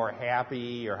to be more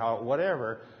happy, or how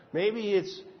whatever. Maybe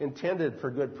it's intended for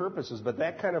good purposes, but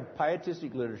that kind of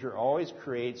pietistic literature always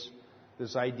creates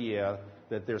this idea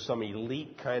that there's some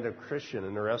elite kind of Christian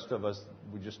and the rest of us,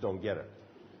 we just don't get it.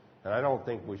 And I don't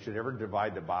think we should ever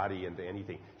divide the body into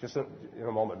anything. Just in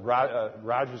a moment.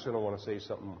 Roger's going to want to say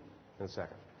something in a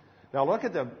second. Now look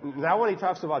at now when he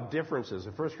talks about differences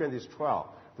in 1 Corinthians 12,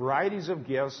 varieties of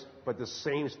gifts, but the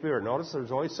same Spirit. Notice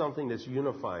there's always something that's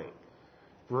unifying.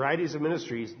 Varieties of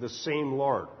ministries, the same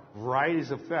Lord. Varieties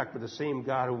of effect, but the same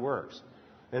God who works.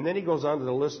 And then he goes on to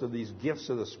the list of these gifts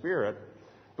of the Spirit.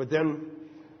 But then,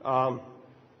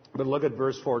 but look at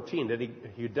verse 14, that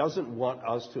he doesn't want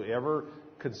us to ever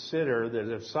consider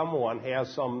that if someone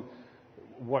has some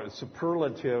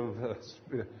superlative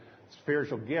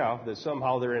spiritual gift, that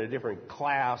somehow they're in a different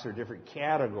class or different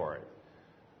category.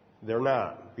 They're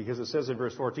not. Because it says in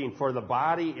verse 14, for the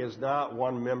body is not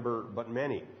one member but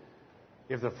many.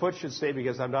 If the foot should say,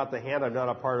 because I'm not the hand, I'm not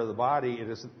a part of the body, it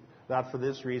is not for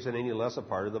this reason any less a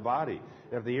part of the body.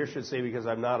 And if the ear should say, because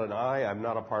I'm not an eye, I'm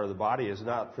not a part of the body, it is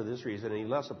not for this reason any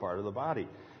less a part of the body.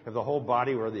 If the whole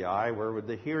body were the eye, where would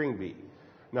the hearing be?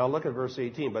 Now look at verse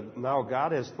 18. But now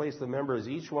God has placed the members,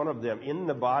 each one of them, in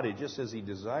the body, just as He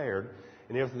desired.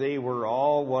 And if they were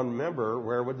all one member,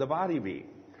 where would the body be?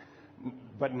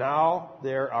 But now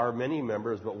there are many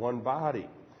members, but one body.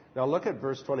 Now look at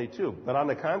verse 22. But on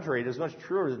the contrary, it is much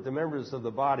truer that the members of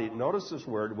the body, notice this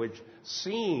word, which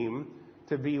seem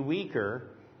to be weaker,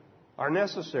 are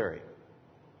necessary.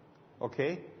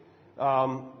 Okay?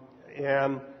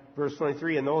 And verse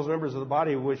 23, and those members of the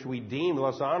body which we deem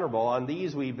less honorable, on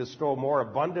these we bestow more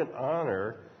abundant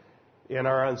honor, and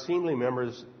our unseemly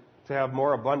members to have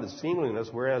more abundant seemliness,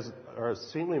 whereas our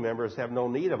seemly members have no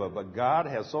need of it. But God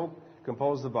has so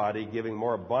composed the body, giving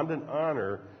more abundant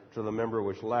honor to the member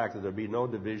which lacked, that there be no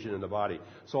division in the body.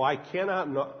 So I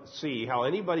cannot see how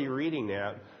anybody reading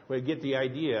that would get the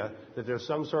idea that there's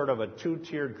some sort of a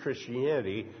two-tiered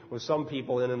Christianity with some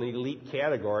people in an elite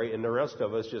category and the rest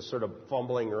of us just sort of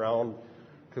fumbling around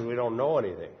because we don't know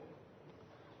anything.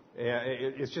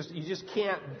 It's just, you just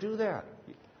can't do that.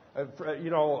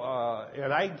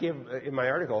 And I give in my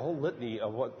article a whole litany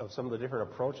of some of the different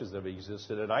approaches that have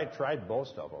existed, and I tried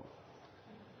most of them.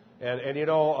 And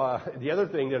the other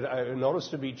thing that I noticed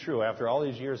to be true after all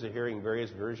these years of hearing various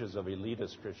versions of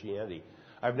elitist Christianity,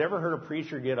 I've never heard a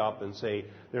preacher get up and say,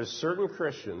 there's certain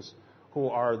Christians who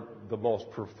are the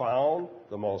most profound,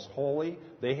 the most holy,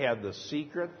 they have the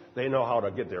secret, they know how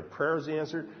to get their prayers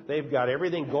answered, they've got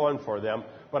everything going for them,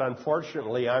 but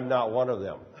unfortunately I'm not one of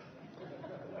them.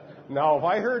 Now, if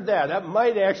I heard that, that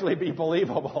might actually be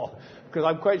believable, because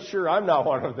I'm quite sure I'm not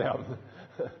one of them.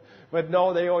 But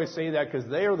no, they always say that because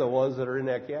they are the ones that are in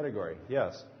that category.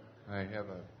 Yes? I have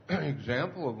an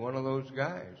example of one of those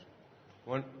guys.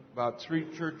 About 3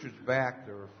 churches back,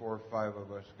 there were 4 or 5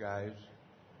 of us guys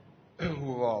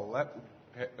who all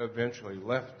eventually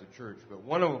left the church. But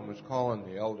one of them was calling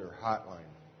the elder hotline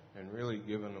and really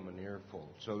giving them an earful.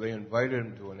 So they invited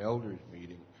him to an elders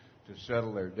meeting to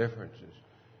settle their differences.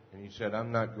 And he said,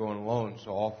 I'm not going alone,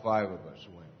 so all 5 of us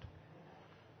went.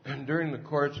 And during the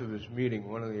course of this meeting,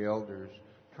 one of the elders,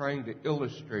 trying to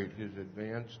illustrate his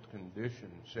advanced condition,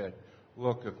 said,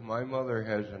 look, if my mother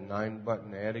has a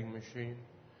 9-button adding machine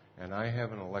and I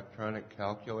have an electronic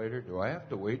calculator, do I have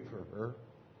to wait for her?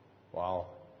 Wow.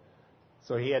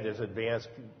 So he had this advanced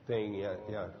thing, yeah.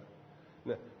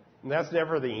 And that's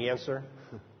never the answer.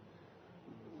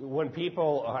 When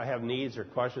people have needs or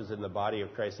questions in the body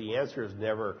of Christ, the answer is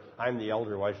never, I'm the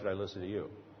elder, why should I listen to you?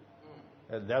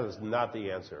 That is not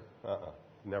the answer.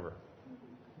 Never.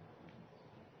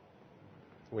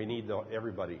 We need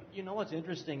everybody. You know what's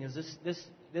interesting is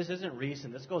this isn't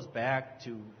recent. This goes back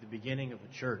to the beginning of the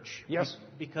church. Yes.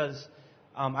 Because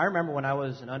I remember when I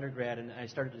was an undergrad and I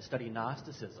started to study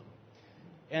Gnosticism.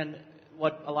 And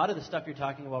what a lot of the stuff you're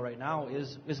talking about right now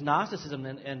is Gnosticism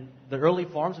and the early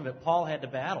forms of it Paul had to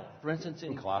battle. For instance,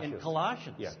 in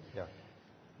Colossians. Yeah.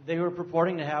 They were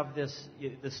purporting to have the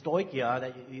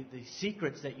stoichia, the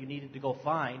secrets that you needed to go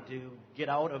find to get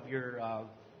out of your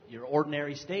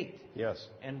ordinary state. Yes.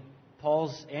 And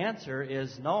Paul's answer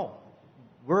is no.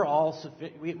 We're all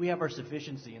we have our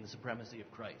sufficiency in the supremacy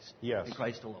of Christ. Yes. In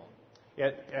Christ alone.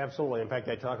 Yeah, absolutely. In fact,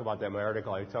 I talk about that in my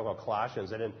article. I talk about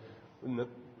Colossians, and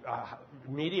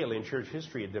immediately in church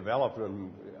history, it developed a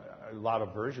lot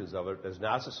of versions of it as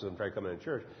Gnosticism tried coming into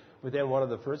church. But then one of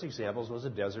the first examples was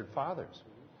the Desert Fathers.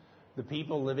 The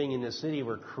people living in the city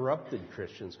were corrupted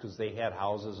Christians because they had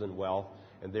houses and wealth,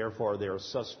 and therefore they were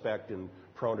suspect and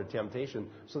prone to temptation.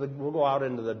 So we'll go out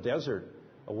into the desert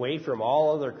away from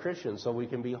all other Christians so we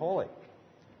can be holy.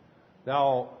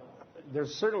 Now,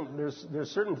 there's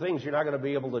certain things you're not going to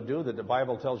be able to do that the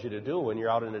Bible tells you to do when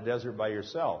you're out in the desert by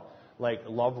yourself, like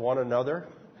love one another.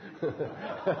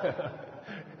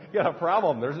 got a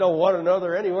problem. There's no one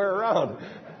another anywhere around.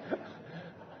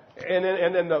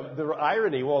 And then the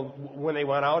irony, well, when they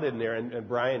went out in there, and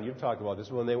Brian, you've talked about this,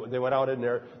 when they went out in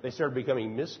there, they started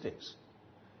becoming mystics,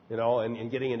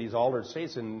 and getting in these altered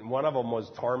states. And one of them was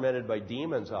tormented by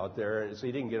demons out there, so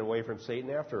he didn't get away from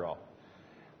Satan after all.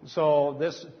 So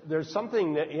there's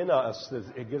something in us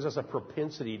that it gives us a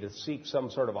propensity to seek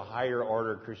some sort of a higher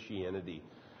order Christianity.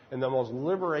 And the most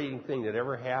liberating thing that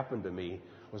ever happened to me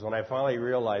was when I finally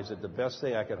realized that the best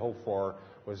thing I could hope for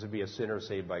was to be a sinner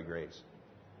saved by grace.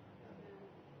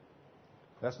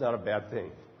 That's not a bad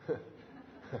thing.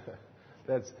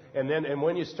 And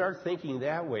when you start thinking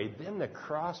that way, then the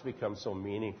cross becomes so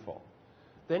meaningful.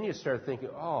 Then you start thinking,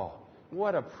 oh,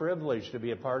 what a privilege to be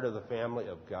a part of the family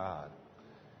of God.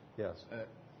 Yes.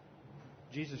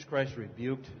 Jesus Christ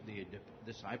rebuked the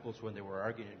disciples when they were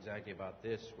arguing exactly about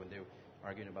this, when they were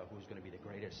arguing about who's going to be the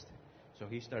greatest. So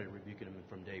he started rebuking them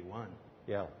from day one.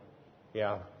 Yeah.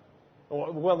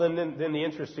 Well, then the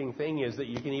interesting thing is that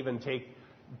you can even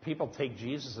people take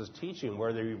Jesus' teaching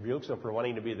where they rebukes them for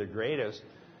wanting to be the greatest.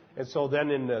 And so then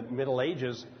in the Middle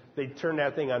Ages, they turned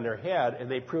that thing on their head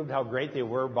and they proved how great they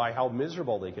were by how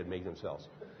miserable they could make themselves.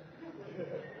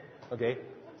 Okay?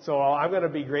 So I'm going to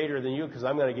be greater than you because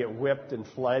I'm going to get whipped and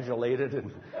flagellated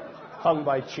and hung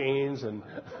by chains. And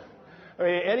I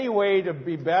mean, any way to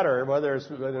be better, whether it's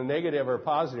a negative or a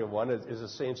positive one, is the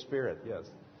same spirit. Yes.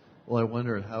 Well, I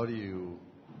wonder, how do you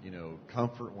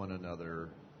comfort one another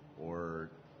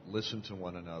or listen to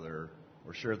one another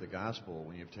or share the gospel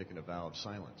when you've taken a vow of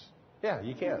silence? Yeah,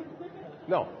 you can.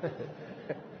 No.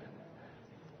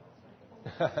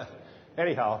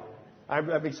 Anyhow,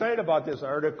 I'm excited about this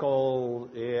article,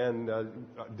 and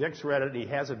Dick's read it, and he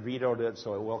hasn't vetoed it,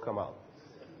 so it will come out.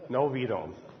 No veto.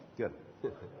 Good.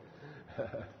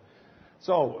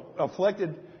 So,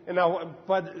 afflicted.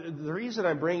 But the reason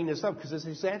I'm bringing this up, because it's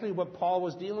exactly what Paul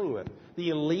was dealing with. The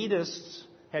elitists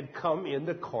had come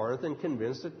into Corinth and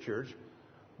convinced the church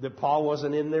that Paul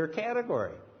wasn't in their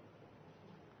category.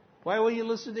 Why will you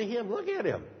listen to him? Look at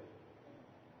him.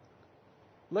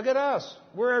 Look at us.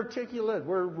 We're articulate.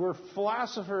 We're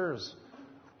philosophers.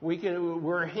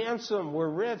 We're handsome. We're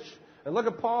rich. And look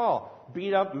at Paul.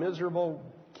 Beat up, miserable,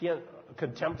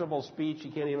 contemptible speech.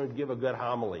 He can't even give a good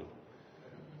homily.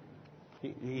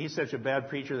 He's such a bad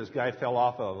preacher, this guy fell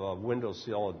off of a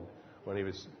windowsill when he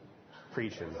was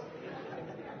preaching.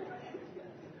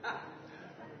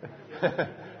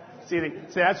 See,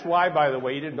 that's why, by the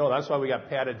way, you didn't know. That's why we got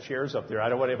padded chairs up there. I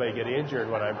don't want anybody to get injured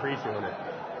when I'm preaching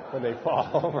when they fall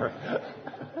over.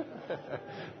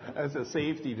 That's a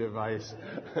safety device.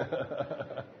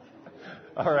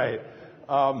 All right.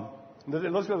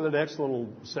 Let's go to the next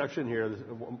little section here.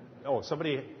 Oh,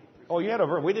 somebody. Oh, you had a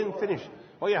verse. We didn't finish.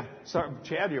 Oh, yeah. Sorry,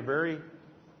 Chad, you're very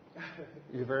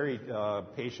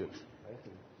patient.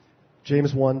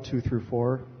 James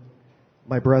 1:2-4.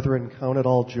 My brethren, count it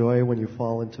all joy when you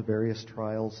fall into various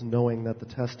trials, knowing that the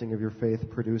testing of your faith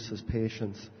produces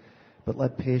patience. But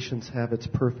let patience have its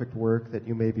perfect work, that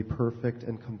you may be perfect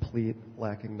and complete,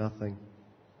 lacking nothing.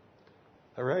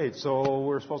 All right, so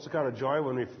we're supposed to count it joy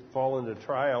when we fall into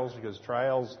trials, because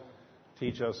trials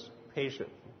teach us patience.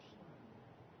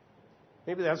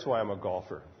 Maybe that's why I'm a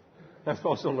golfer. I'm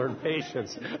supposed to learn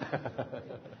patience.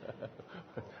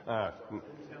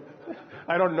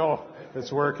 I don't know if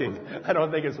it's working. I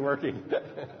don't think it's working.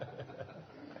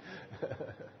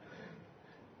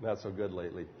 Not so good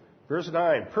lately. Verse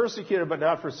 9, persecuted but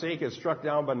not forsaken, struck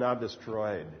down but not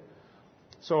destroyed.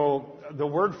 So the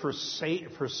word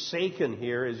forsaken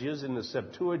here is used in the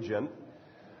Septuagint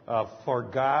for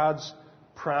God's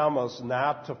promise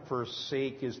not to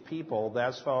forsake his people.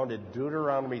 That's found in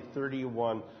Deuteronomy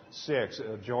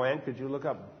 31:6. Joanne, could you look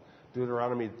up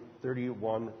Deuteronomy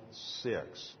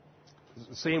 31:6?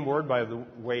 The same word, by the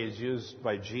way, is used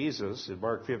by Jesus in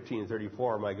Mark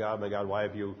 15:34. My God, why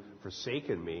have you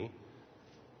forsaken me?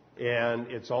 And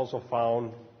it's also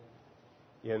found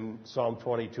in Psalm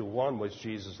 22:1, which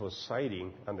Jesus was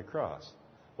citing on the cross.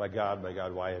 My God,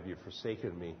 why have you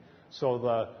forsaken me? So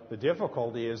the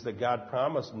difficulty is that God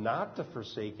promised not to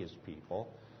forsake his people,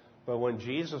 but when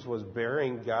Jesus was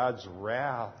bearing God's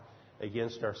wrath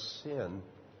against our sin,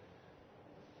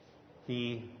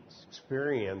 he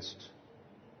experienced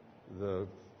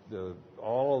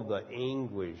all of the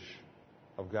anguish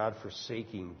of God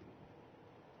forsaking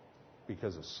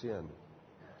because of sin.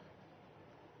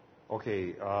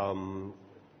 Okay,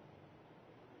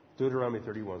 Deuteronomy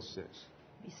 31:6.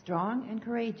 Be strong and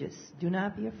courageous. Do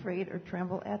not be afraid or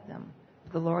tremble at them.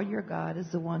 The Lord your God is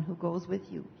the one who goes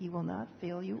with you. He will not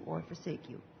fail you or forsake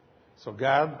you. So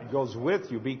God goes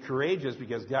with you. Be courageous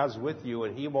because God's with you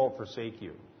and he won't forsake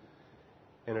you.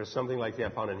 And there's something like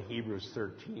that found in Hebrews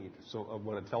 13. So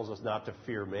when it tells us not to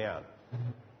fear man,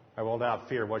 I will not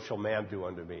fear. What shall man do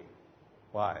unto me?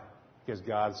 Why? Because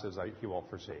God says He won't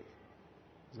forsake.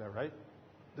 Is that right?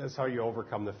 That's how you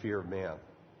overcome the fear of man.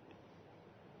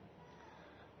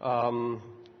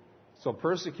 So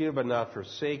persecuted but not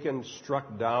forsaken,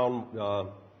 struck down.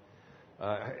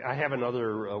 I have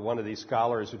another one of these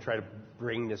scholars who try to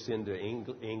bring this into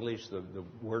English, the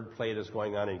wordplay that's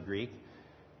going on in Greek.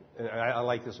 And I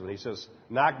like this one. He says,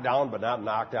 knocked down but not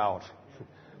knocked out.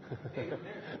 Okay?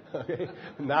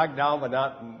 Knocked down but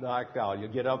not knocked out.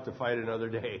 You'll get up to fight another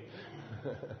day.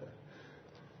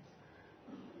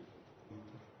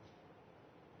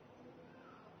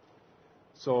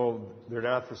 So they're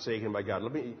not forsaken by God.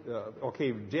 Let me,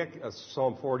 Dick,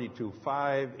 Psalm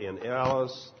 42:5, and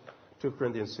Alice, 2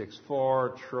 Corinthians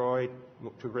 6:4, Troy,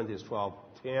 2 Corinthians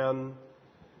 12:10,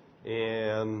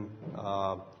 and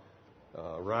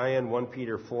Ryan, 1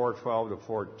 Peter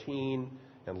 4:12-14,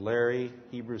 and Larry,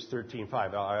 Hebrews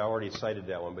 13:5. I already cited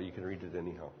that one, but you can read it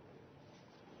anyhow.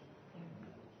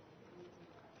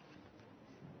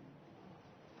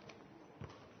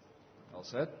 All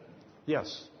set?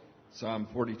 Yes. Psalm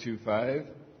 42:5.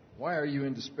 Why are you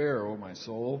in despair, O my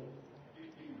soul?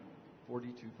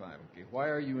 42:5. Okay. Why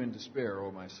are you in despair, O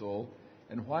my soul?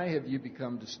 And why have you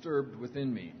become disturbed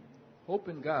within me? Hope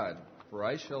in God, for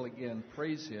I shall again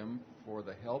praise Him for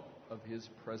the help of His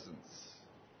presence.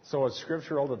 So it's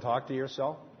scriptural to talk to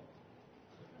yourself?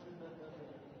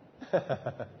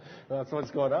 That's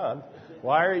what's going on.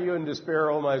 Why are you in despair,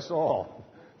 O my soul?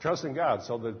 Trust in God.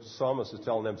 So the psalmist is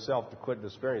telling himself to quit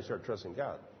despairing and start trusting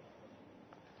God.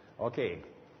 Okay.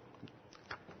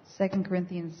 2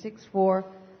 Corinthians 6:4.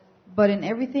 But in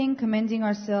everything commending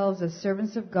ourselves as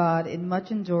servants of God, in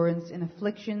much endurance, in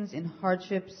afflictions, in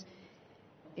hardships,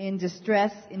 in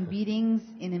distress, in beatings,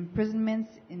 in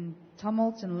imprisonments, in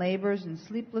tumults and labors, in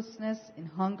sleeplessness, in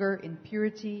hunger, in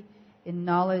purity, in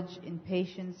knowledge, in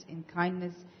patience, in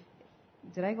kindness.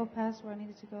 Did I go past where I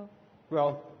needed to go?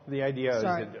 Well, the idea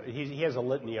Sorry. is that he has a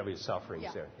litany of his sufferings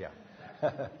Yeah. there.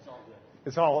 Yeah.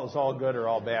 It's all good or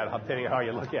all bad, depending on how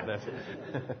you look at it.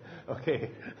 Okay.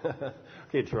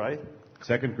 Okay, Troy.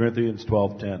 2 Corinthians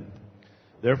 12:10.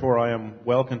 Therefore I am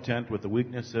well content with the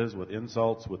weaknesses, with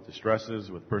insults, with distresses,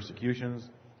 with persecutions,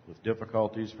 with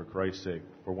difficulties for Christ's sake.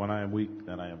 For when I am weak,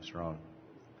 then I am strong.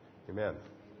 Amen.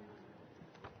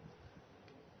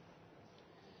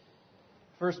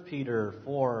 1 Peter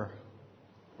 4,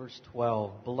 verse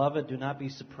 12. Beloved, do not be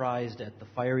surprised at the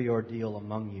fiery ordeal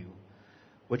among you,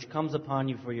 which comes upon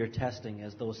you for your testing,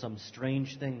 as though some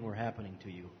strange thing were happening to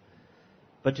you.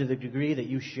 But to the degree that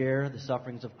you share the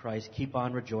sufferings of Christ, keep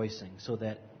on rejoicing, so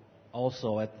that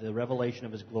also at the revelation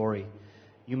of His glory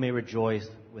you may rejoice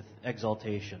with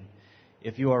exultation.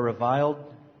 If you are reviled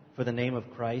for the name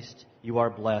of Christ, you are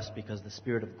blessed, because the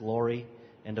Spirit of glory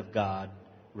and of God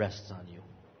rests on you.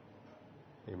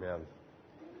 Amen.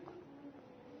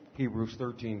 Hebrews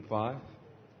 13:5.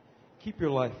 Keep your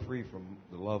life free from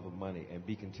the love of money and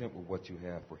be content with what you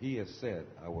have, for He has said,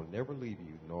 I will never leave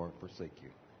you nor forsake you.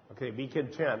 Okay, be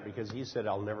content, because He said,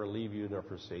 I'll never leave you nor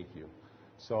forsake you.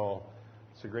 So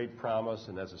it's a great promise,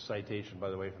 and that's a citation, by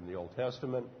the way, from the Old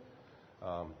Testament,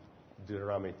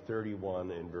 Deuteronomy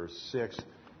 31 and verse 6.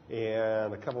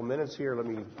 And a couple minutes here, let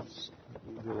me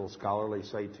do a little scholarly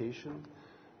citation.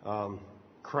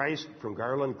 Christ, from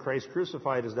Garland, Christ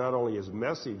crucified is not only His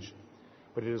message,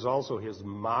 but it is also His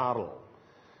model.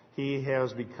 He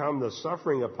has become the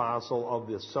suffering apostle of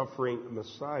the suffering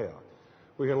Messiah.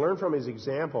 We can learn from His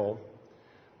example,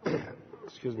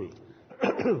 excuse me,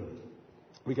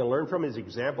 we can learn from His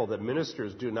example that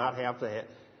ministers do not have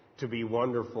to be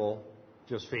wonderful,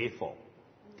 just faithful.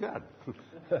 Good.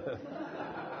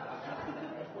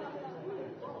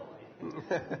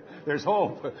 There's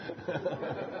hope.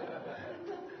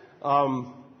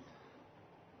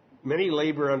 Many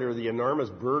labor under the enormous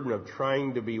burden of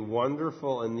trying to be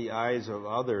wonderful in the eyes of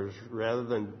others rather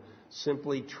than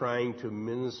simply trying to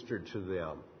minister to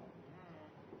them.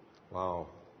 Wow.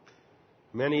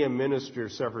 Many a minister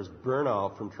suffers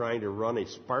burnout from trying to run a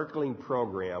sparkling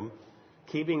program,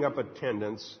 keeping up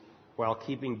attendance while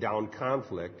keeping down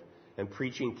conflict, and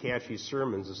preaching catchy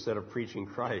sermons instead of preaching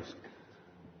Christ.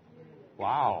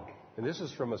 Wow. And this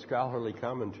is from a scholarly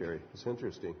commentary. It's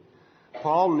interesting.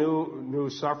 Paul knew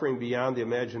suffering beyond the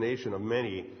imagination of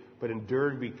many, but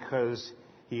endured because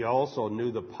he also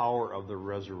knew the power of the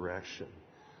resurrection.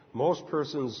 Most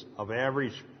persons of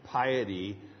average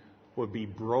piety would be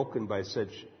broken by such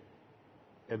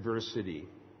adversity.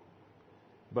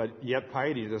 But yet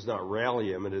piety does not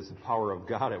rally him. It is the power of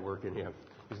God at work in him.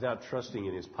 He's not trusting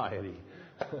in his piety.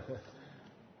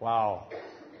 Wow.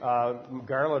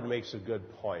 Garland makes a good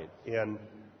point. And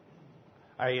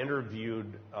I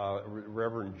interviewed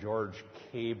Reverend George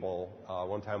Cable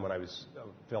one time when I was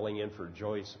filling in for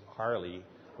Joyce Harley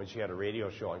when she had a radio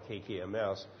show on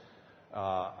KKMS.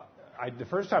 The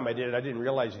first time I did it, I didn't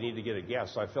realize you needed to get a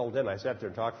guest, so I filled in. I sat there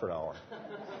and talked for an hour.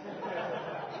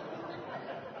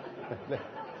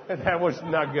 That was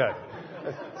not good.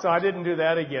 So I didn't do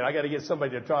that again. I got to get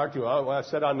somebody to talk to. I was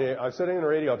sitting on the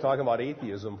radio talking about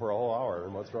atheism for a whole hour,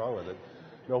 and what's wrong with it?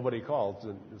 Nobody called,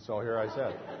 and so here I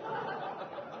sat.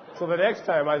 So the next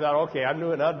time I thought, okay, I'm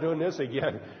not doing this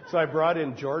again. So I brought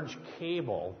in George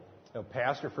Cable, a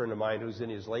pastor friend of mine who's in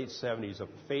his late 70s, a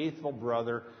faithful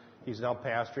brother. He's now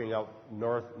pastoring out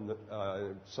north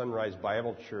Sunrise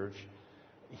Bible Church.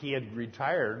 He had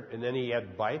retired, and then he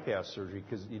had bypass surgery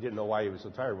because he didn't know why he was so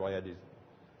tired. Well, he had these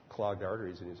clogged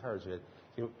arteries in his heart. So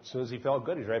as soon as he felt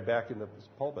good, he's right back in the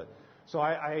pulpit. So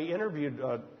I interviewed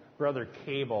Brother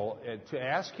Cable to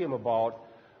ask him about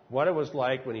what it was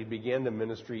like when he began the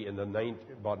ministry in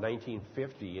about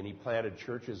 1950, and he planted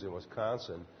churches in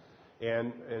Wisconsin,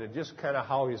 and just kind of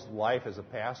how his life as a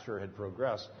pastor had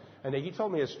progressed. And he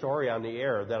told me a story on the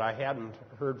air that I hadn't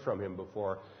heard from him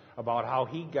before about how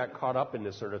he got caught up in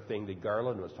this sort of thing that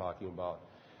Garland was talking about.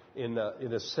 In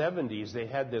the 70s,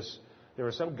 there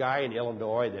was some guy in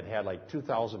Illinois that had like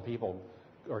 2,000 people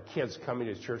or kids coming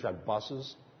to his church on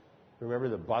buses. Remember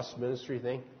the bus ministry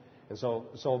thing? And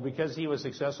so because he was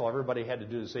successful, everybody had to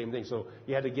do the same thing. So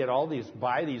you had to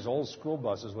buy these old school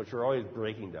buses, which were always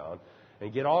breaking down,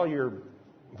 and get all your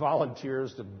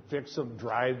volunteers to fix them,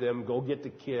 drive them, go get the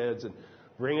kids, and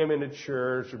bring them into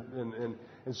church.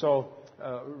 And so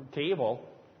Cable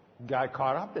got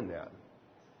caught up in that.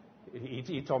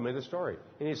 He told me the story,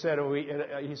 and he said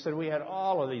we had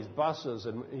all of these buses,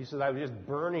 and he said I was just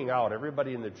burning out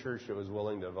everybody in the church that was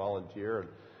willing to volunteer,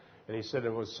 and he said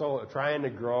it was so trying to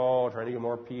grow, trying to get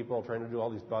more people, trying to do all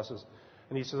these buses,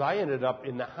 and he says I ended up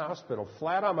in the hospital,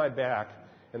 flat on my back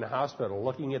in the hospital,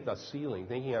 looking at the ceiling,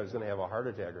 thinking I was going to have a heart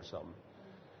attack or something,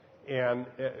 and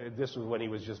this was when he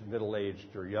was just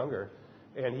middle-aged or younger,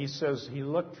 and he says he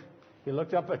looked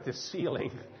up at the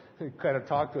ceiling, and kind of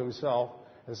talked to himself.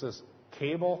 And says,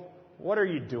 Cable, what are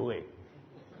you doing?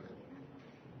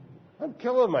 I'm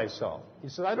killing myself. He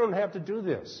said, I don't have to do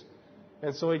this.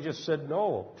 And so he just said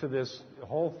no to this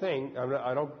whole thing.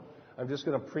 I'm just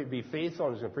going to be faithful.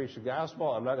 I'm just going to preach the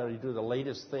gospel. I'm not going to do the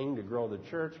latest thing to grow the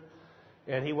church.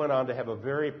 And he went on to have a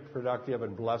very productive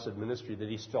and blessed ministry that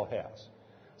he still has.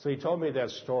 So he told me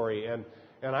that story. And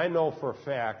I know for a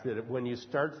fact that when you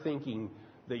start thinking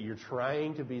that you're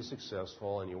trying to be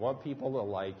successful and you want people to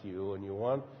like you and you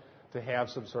want to have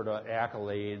some sort of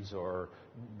accolades or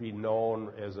be known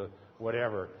as a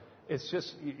whatever, it's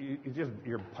just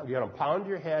you're going to pound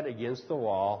your head against the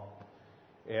wall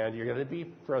and you're going to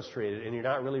be frustrated and you're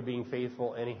not really being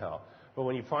faithful anyhow. But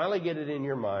when you finally get it in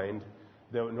your mind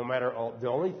that no matter the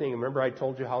only thing, remember I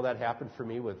told you how that happened for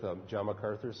me with John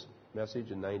MacArthur's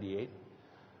message in '98?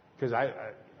 Because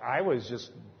I was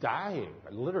just dying.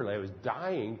 Literally, I was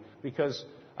dying because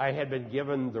I had been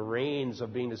given the reins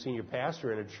of being the senior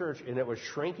pastor in a church, and it was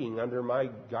shrinking under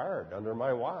my guard, under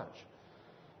my watch.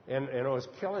 And it was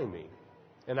killing me.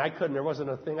 And there wasn't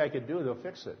a thing I could do to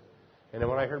fix it. And then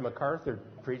when I heard MacArthur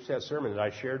preach that sermon that I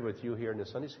shared with you here in the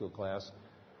Sunday school class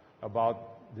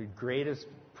about the greatest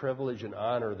privilege and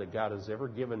honor that God has ever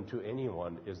given to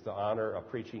anyone is the honor of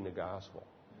preaching the gospel.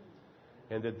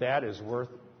 And that is worth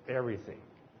everything.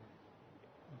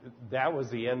 That was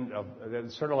the end of,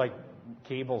 sort of like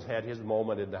Cable's had his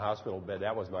moment in the hospital bed.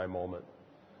 That was my moment.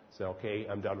 So, okay,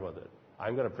 I'm done with it.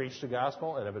 I'm going to preach the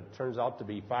gospel, and if it turns out to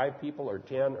be 5 people or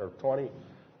 10 or 20,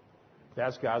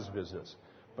 that's God's business.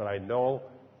 But I know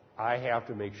I have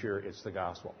to make sure it's the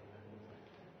gospel.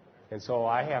 And so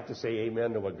I have to say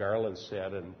amen to what Garland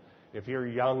said. And if you're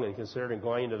young and considering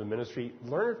going into the ministry,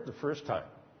 learn it the first time.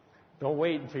 Don't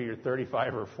wait until you're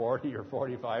 35 or 40 or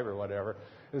 45 or whatever.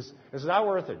 It's not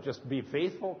worth it. Just be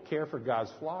faithful, care for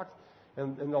God's flock,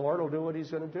 and the Lord will do what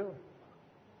He's going to do.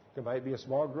 It might be a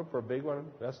small group or a big one.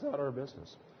 That's not our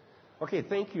business. Okay,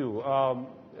 thank you.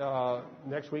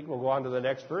 Next week we'll go on to the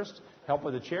next verse. Help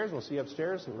with the chairs. We'll see you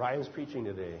upstairs. Ryan's preaching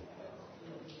today.